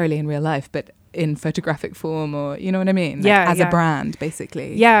necessarily in real life, but in photographic form, or you know what I mean? As a brand,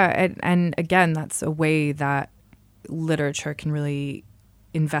 basically. Yeah, and again, that's a way that literature can really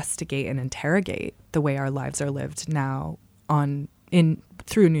investigate and interrogate the way our lives are lived now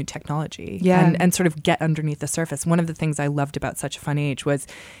through new technology. Yeah. And sort of get underneath the surface. One of the things I loved about Such a Fun Age was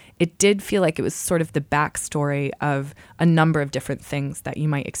it did feel like it was sort of the backstory of a number of different things that you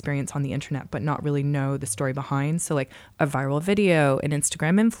might experience on the internet, but not really know the story behind. So like a viral video, an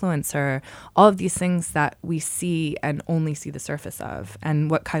Instagram influencer, all of these things that we see and only see the surface of. And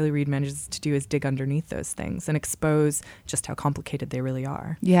what Kiley Reid manages to do is dig underneath those things and expose just how complicated they really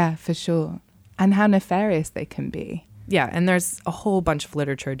are. Yeah, for sure. And how nefarious they can be. Yeah, and there's a whole bunch of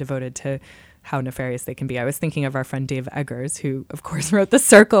literature devoted to how nefarious they can be. I was thinking of our friend Dave Eggers, who, of course, wrote The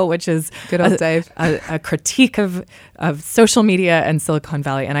Circle, which is good old Dave, a critique of social media and Silicon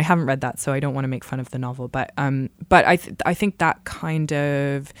Valley. And I haven't read that, so I don't want to make fun of the novel. But I think that kind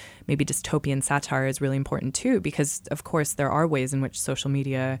of maybe dystopian satire is really important too, because, of course, there are ways in which social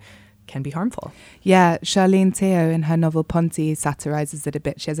media can be harmful. Yeah, Charlene Teo in her novel Ponti satirizes it a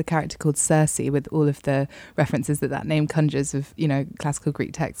bit. She has a character called Circe with all of the references that name conjures of, classical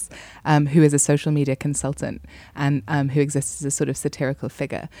Greek texts, who is a social media consultant and who exists as a sort of satirical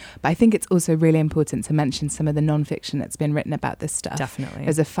figure. But I think it's also really important to mention some of the nonfiction that's been written about this stuff. Definitely.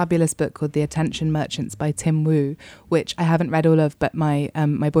 There's a fabulous book called The Attention Merchants by Tim Wu, which I haven't read all of, but my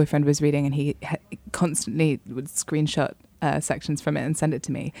boyfriend was reading, and he constantly would screenshot sections from it and send it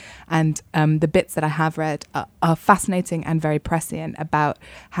to me. And the bits that I have read are fascinating and very prescient about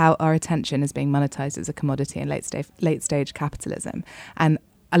how our attention is being monetized as a commodity in late stage capitalism, and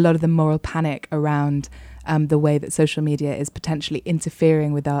a lot of the moral panic around the way that social media is potentially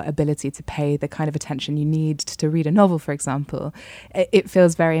interfering with our ability to pay the kind of attention you need to read a novel, for example. It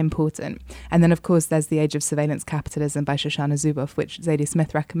feels very important. And then, of course, there's The Age of Surveillance Capitalism by Shoshana Zuboff, which Zadie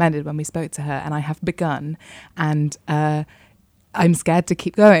Smith recommended when we spoke to her, and I have begun. And I'm scared to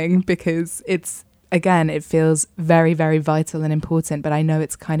keep going because it feels very, very vital and important, but I know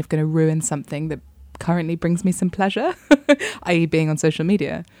it's kind of going to ruin something that currently brings me some pleasure, i.e. being on social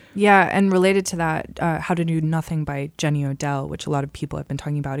media. Yeah, and related to that, How to Do Nothing by Jenny Odell, which a lot of people have been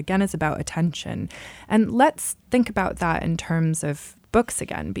talking about, again, is about attention. And let's think about that in terms of books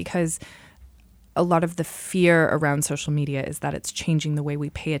again, because a lot of the fear around social media is that it's changing the way we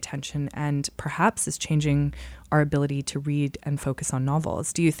pay attention and perhaps is changing our ability to read and focus on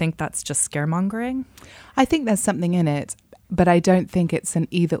novels. Do you think that's just scaremongering? I think there's something in it, but I don't think it's an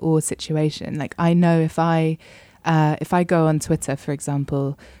either or situation. Like, I know if I go on Twitter, for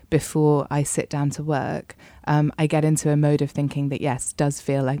example, before I sit down to work, I get into a mode of thinking that, yes, does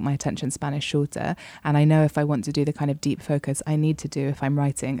feel like my attention span is shorter. And I know if I want to do the kind of deep focus I need to do if I'm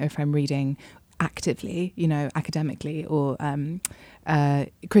writing or if I'm reading actively, academically or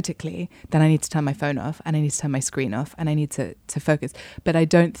critically, then I need to turn my phone off and I need to turn my screen off and I need to focus. But I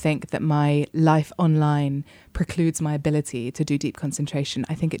don't think that my life online precludes my ability to do deep concentration.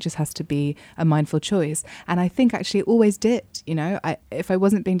 I think it just has to be a mindful choice. And I think actually it always did, if I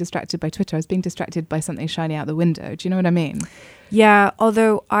wasn't being distracted by Twitter, I was being distracted by something shiny out the window. Do you know what I mean? Yeah,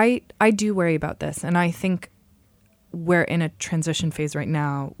 although I do worry about this, and I think we're in a transition phase right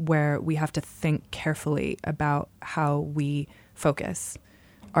now where we have to think carefully about how we focus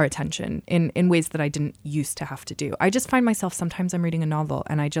our attention in ways that I didn't used to have to do. I just find myself, sometimes I'm reading a novel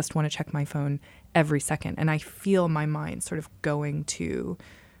and I just want to check my phone every second, and I feel my mind sort of going to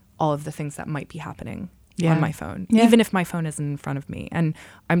all of the things that might be happening on my phone, even if my phone isn't in front of me. And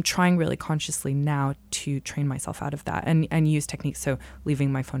I'm trying really consciously now to train myself out of that and use techniques. So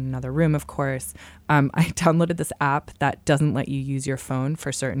leaving my phone in another room, of course. I downloaded this app that doesn't let you use your phone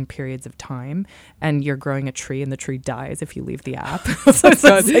for certain periods of time, and you're growing a tree and the tree dies if you leave the app.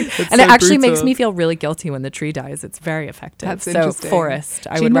 It actually makes me feel really guilty when the tree dies. It's very effective. That's so interesting. Forest,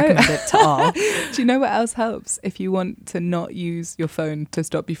 I would recommend it to all. Do you know what else helps if you want to not use your phone to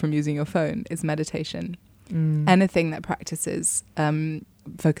stop you from using your phone? Is meditation. Anything that practices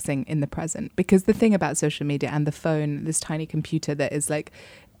focusing in the present. Because the thing about social media and the phone, this tiny computer that is like,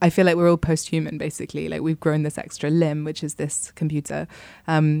 I feel like we're all post-human basically, like we've grown this extra limb, which is this computer,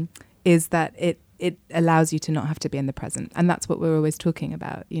 is that it allows you to not have to be in the present. And that's what we're always talking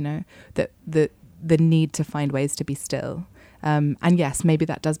about, that the need to find ways to be still. And yes, maybe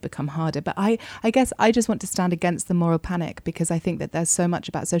that does become harder. But I guess I just want to stand against the moral panic, because I think that there's so much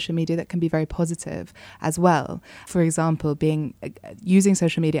about social media that can be very positive as well. For example, using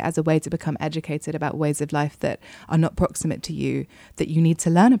social media as a way to become educated about ways of life that are not proximate to you, that you need to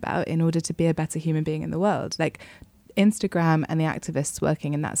learn about in order to be a better human being in the world. Like, Instagram and the activists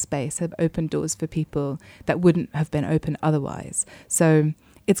working in that space have opened doors for people that wouldn't have been open otherwise. So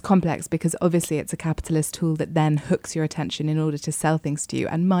it's complex because obviously it's a capitalist tool that then hooks your attention in order to sell things to you.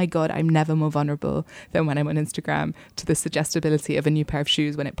 And my God, I'm never more vulnerable than when I'm on Instagram to the suggestibility of a new pair of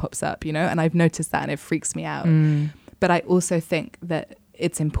shoes when it pops up, and I've noticed that and it freaks me out. But I also think that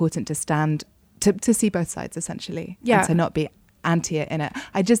it's important to stand, to see both sides essentially. Yeah. And to not be anti it in it.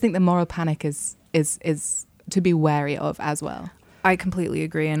 I just think the moral panic is to be wary of as well. I completely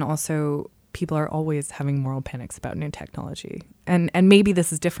agree. And also, people are always having moral panics about new technology. And maybe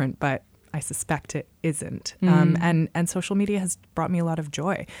this is different, but I suspect it isn't. And social media has brought me a lot of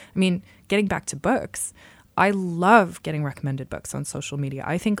joy. I mean, getting back to books, I love getting recommended books on social media.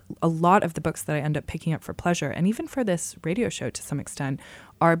 I think a lot of the books that I end up picking up for pleasure, and even for this radio show to some extent,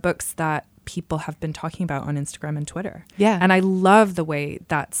 are books that people have been talking about on Instagram and Twitter. Yeah. And I love the way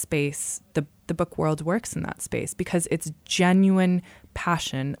that space, the book world works in that space, because it's genuine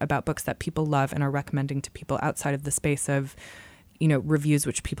passion about books that people love and are recommending to people outside of the space of, you know, reviews,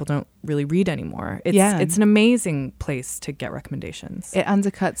 which people don't really read anymore. It's an amazing place to get recommendations. It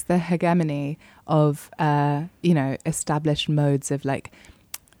undercuts the hegemony of, established modes of like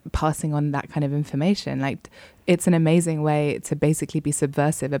passing on that kind of information. Like, it's an amazing way to basically be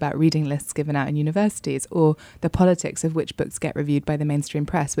subversive about reading lists given out in universities, or the politics of which books get reviewed by the mainstream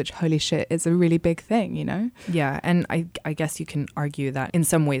press, which, holy shit, is a really big thing, you know? Yeah, and I guess you can argue that in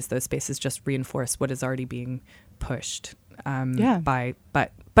some ways those spaces just reinforce what is already being pushed.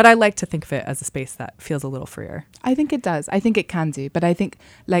 But I like to think of it as a space that feels a little freer. I think it does. I think it can do. But I think,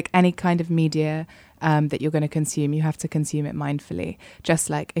 like any kind of media that you're going to consume, you have to consume it mindfully. Just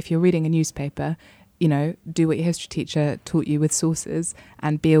like if you're reading a newspaper, you know, do what your history teacher taught you with sources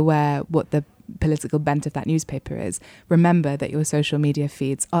and be aware what the political bent of that newspaper is. Remember that your social media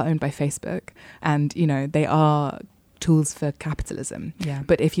feeds are owned by Facebook, and, you know, they are tools for capitalism. Yeah.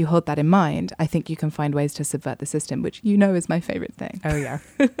 But if you hold that in mind, I think you can find ways to subvert the system, which, you know, is my favorite thing. Oh, yeah.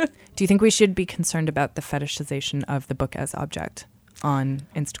 Do you think we should be concerned about the fetishization of the book as object on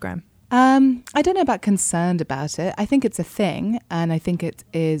Instagram? I don't know about concerned about it. I think it's a thing, and I think it's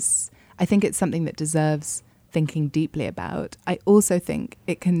something that deserves thinking deeply about. I also think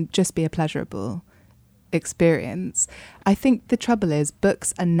it can just be a pleasurable experience. I think the trouble is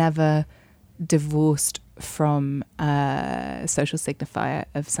books are never divorced from a social signifier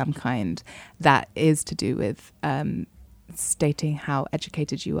of some kind that is to do with stating how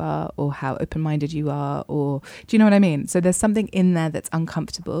educated you are or how open-minded you are, or do you know what I mean? So there's something in there that's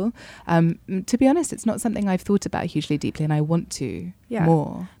uncomfortable. To be honest, it's not something I've thought about hugely deeply, and I want to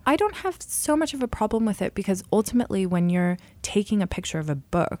more. I don't have so much of a problem with it, because ultimately when you're taking a picture of a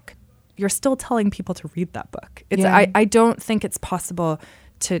book, you're still telling people to read that book. I don't think it's possible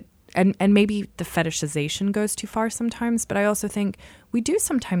to, and maybe the fetishization goes too far sometimes, but I also think we do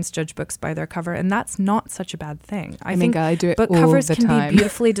sometimes judge books by their cover, and that's not such a bad thing. I think I do it book all covers the can time. be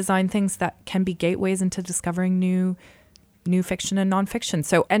beautifully designed things that can be gateways into discovering new fiction and nonfiction.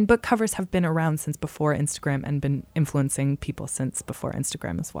 So, and book covers have been around since before Instagram and been influencing people since before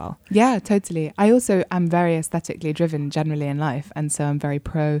Instagram as well. Yeah, totally. I also am very aesthetically driven generally in life, and so I'm very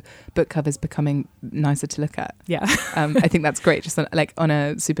pro book covers becoming nicer to look at. Yeah. I think that's great, just on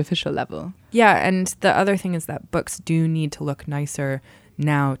a superficial level. Yeah, and the other thing is that books do need to look nicer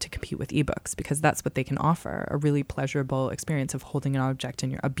now to compete with ebooks, because that's what they can offer, a really pleasurable experience of holding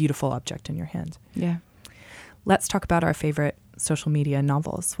a beautiful object in your hand. Yeah. Let's talk about our favorite social media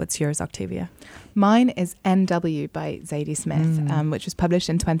novels. What's yours, Octavia? Mine is NW by Zadie Smith, which was published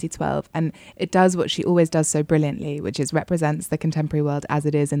in 2012. And it does what she always does so brilliantly, which is represents the contemporary world as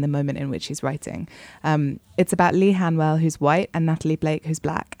it is in the moment in which she's writing. It's about Lee Hanwell, who's white, and Natalie Blake, who's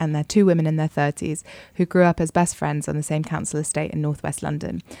black. And they're two women in their 30s who grew up as best friends on the same council estate in northwest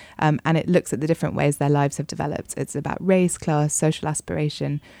London. And it looks at the different ways their lives have developed. It's about race, class, social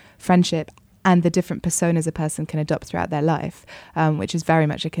aspiration, friendship, and the different personas a person can adopt throughout their life, which is very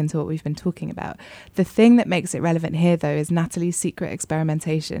much akin to what we've been talking about. The thing that makes it relevant here, though, is Natalie's secret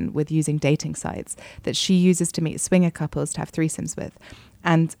experimentation with using dating sites that she uses to meet swinger couples to have threesomes with.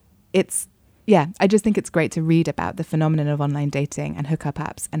 And I just think it's great to read about the phenomenon of online dating and hookup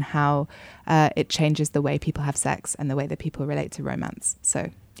apps and how it changes the way people have sex and the way that people relate to romance. So,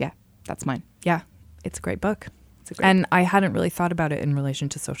 yeah, that's mine. Yeah, it's a great book. And I hadn't really thought about it in relation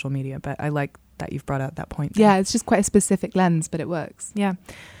to social media, but I like that you've brought out that point there. Yeah, it's just quite a specific lens, but it works. Yeah.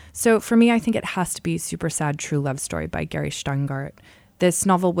 So for me, I think it has to be Super Sad True Love Story by Gary Steingart. This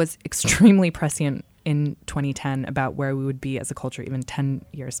novel was extremely prescient in 2010 about where we would be as a culture even 10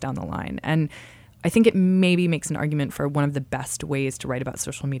 years down the line. And I think it maybe makes an argument for one of the best ways to write about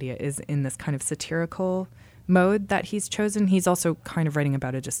social media is in this kind of satirical mode that he's chosen. He's also kind of writing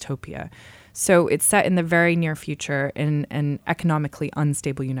about a dystopia. So it's set in the very near future in an economically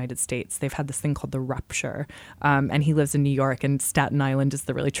unstable United States. They've had this thing called the rupture, and he lives in New York, and Staten Island is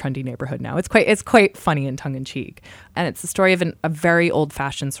the really trendy neighborhood now. It's quite funny and tongue-in-cheek. And it's the story of a very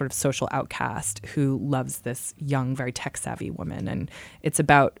old-fashioned sort of social outcast who loves this young, very tech-savvy woman. And it's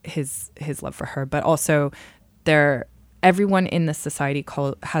about his love for her, but also everyone in this society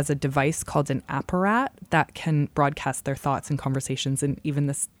has a device called an apparat that can broadcast their thoughts and conversations, and even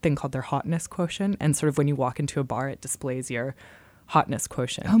this thing called their hotness quotient. And sort of when you walk into a bar, it displays your hotness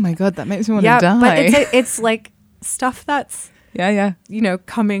quotient. Oh my God, that makes me want to die. But it's like stuff that's, yeah.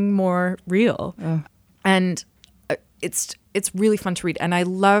 coming more real. Oh. And it's really fun to read. And I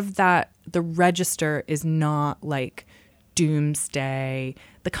love that the register is not like doomsday,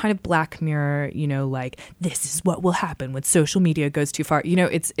 the kind of Black Mirror, like this is what will happen when social media goes too far.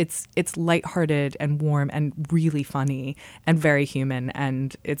 It's lighthearted and warm and really funny and very human,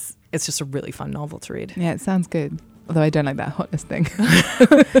 and it's just a really fun novel to read. Yeah, it sounds good. Although I don't like that hotness thing.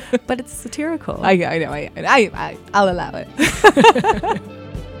 But it's satirical. I know. I'll allow it.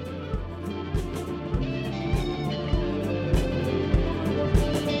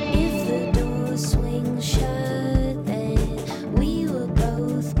 If the door swings shut, then we will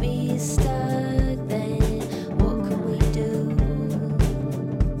both be stuck. Then what can we do?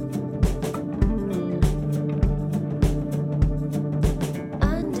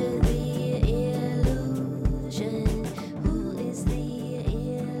 Under the illusion, who is the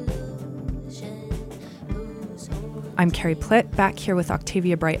illusion? Who's on? I'm Carrie Plitt, back here with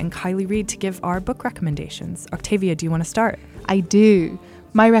Octavia Bright and Kylie Reed to give our book recommendations. Octavia, do you want to start? I do.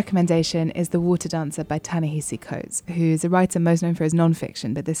 My recommendation is The Water Dancer by Ta-Nehisi Coates, who's a writer most known for his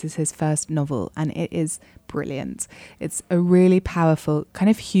nonfiction, but this is his first novel, and it is brilliant. It's a really powerful, kind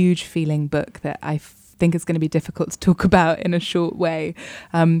of huge feeling book that I think is going to be difficult to talk about in a short way.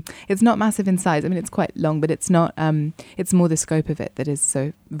 It's not massive in size. I mean, it's quite long, but it's not. It's more the scope of it that is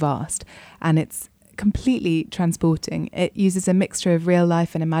so vast, and it's completely transporting. It uses a mixture of real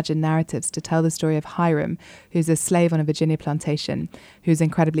life and imagined narratives to tell the story of Hiram, who's a slave on a Virginia plantation, who's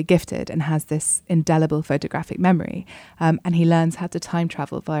incredibly gifted and has this indelible photographic memory. And he learns how to time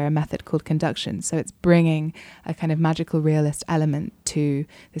travel via a method called conduction. So it's bringing a kind of magical realist element to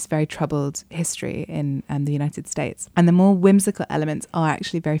this very troubled history in the United States. And the more whimsical elements are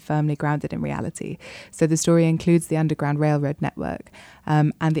actually very firmly grounded in reality. So the story includes the Underground Railroad network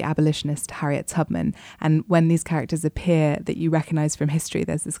and the abolitionist Harriet Tubman. And when these characters appear that you recognize from history,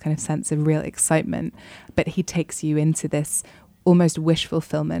 there's this kind of sense of real excitement. But he takes you into this almost wish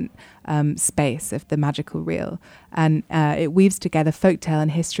fulfillment space of the magical real. And it weaves together folktale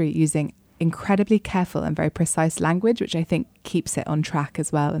and history using incredibly careful and very precise language, which I think keeps it on track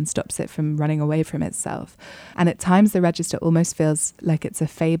as well and stops it from running away from itself. And at times the register almost feels like it's a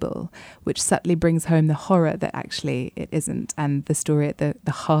fable, which subtly brings home the horror that actually it isn't. And the story at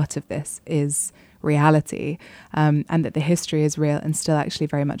the heart of this is reality, and that the history is real and still actually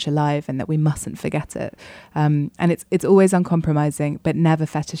very much alive, and that we mustn't forget it. And it's always uncompromising, but never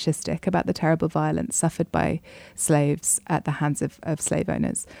fetishistic about the terrible violence suffered by slaves at the hands of slave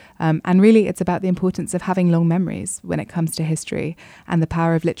owners. And really, it's about the importance of having long memories when it comes to history, and the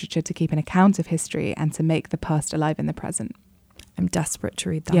power of literature to keep an account of history and to make the past alive in the present. I'm desperate to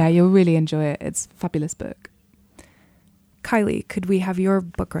read that. Yeah, you'll really enjoy it. It's a fabulous book. Kylie, could we have your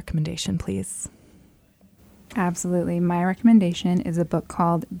book recommendation, please? Absolutely. My recommendation is a book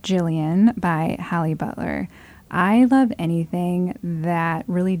called Jillian by Hallie Butler. I love anything that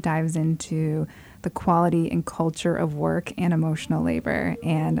really dives into the quality and culture of work and emotional labor.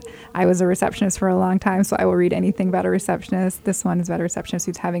 And I was a receptionist for a long time, so I will read anything about a receptionist. This one is about a receptionist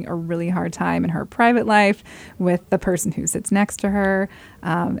who's having a really hard time in her private life with the person who sits next to her.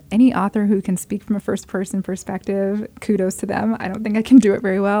 Any author who can speak from a first-person perspective, kudos to them. I don't think I can do it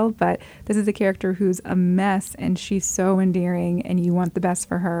very well, but this is a character who's a mess, and she's so endearing, and you want the best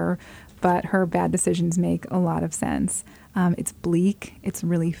for her, but her bad decisions make a lot of sense. It's bleak. It's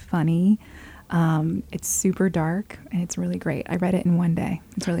really funny. It's super dark, and it's really great. I read it in one day.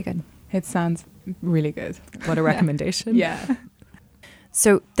 It's really good. It sounds really good. What a recommendation. Yeah.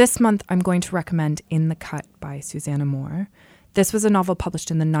 So this month, I'm going to recommend In the Cut by Susanna Moore. This was a novel published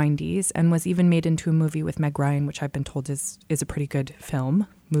in the 90s and was even made into a movie with Meg Ryan, which I've been told is a pretty good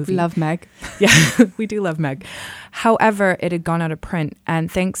movie. Love Meg. Yeah, we do love Meg. However, it had gone out of print, and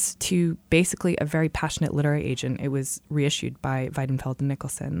thanks to basically a very passionate literary agent, it was reissued by Weidenfeld and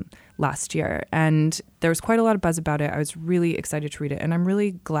Nicholson last year. And there was quite a lot of buzz about it. I was really excited to read it, and I'm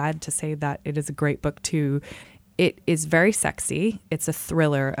really glad to say that it is a great book too. It is very sexy. It's a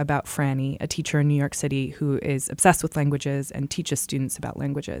thriller about Franny, a teacher in New York City who is obsessed with languages and teaches students about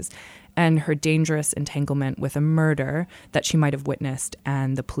languages, and her dangerous entanglement with a murder that she might have witnessed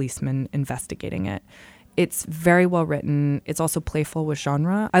and the policeman investigating it. It's very well written. It's also playful with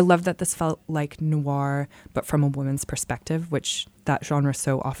genre. I love that this felt like noir, but from a woman's perspective, which that genre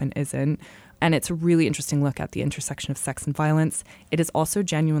so often isn't. And it's a really interesting look at the intersection of sex and violence. It is also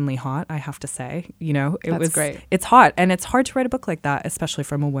genuinely hot, I have to say. That's great. It's hot, and it's hard to write a book like that, especially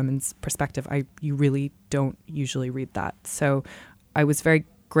from a woman's perspective. You really don't usually read that. So I was very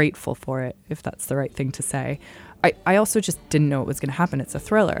grateful for it, if that's the right thing to say. I also just didn't know what was going to happen. It's a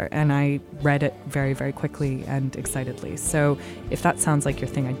thriller, and I read it very, very quickly and excitedly. So if that sounds like your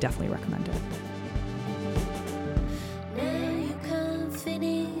thing, I definitely recommend it. Now you can't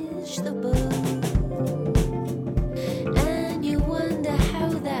finish the book, and you wonder how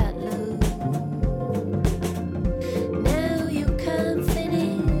that looks. Now you can't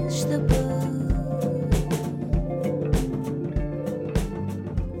finish the book.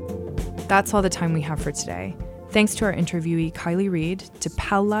 That's all the time we have for today. Thanks to our interviewee, Kylie Reid, to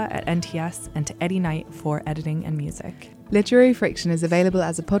Paula at NTS, and to Eddie Knight for editing and music. Literary Friction is available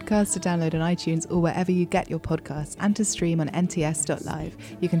as a podcast to download on iTunes or wherever you get your podcasts, and to stream on nts.live.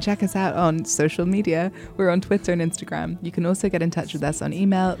 You can check us out on social media. We're on Twitter and Instagram. You can also get in touch with us on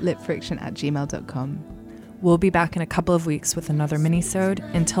email, litfriction@gmail.com. We'll be back in a couple of weeks with another mini-sode.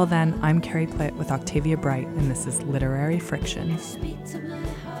 Until then, I'm Carrie Plitt with Octavia Bright, and this is Literary Friction. Speak to my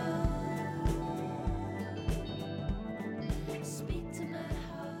heart.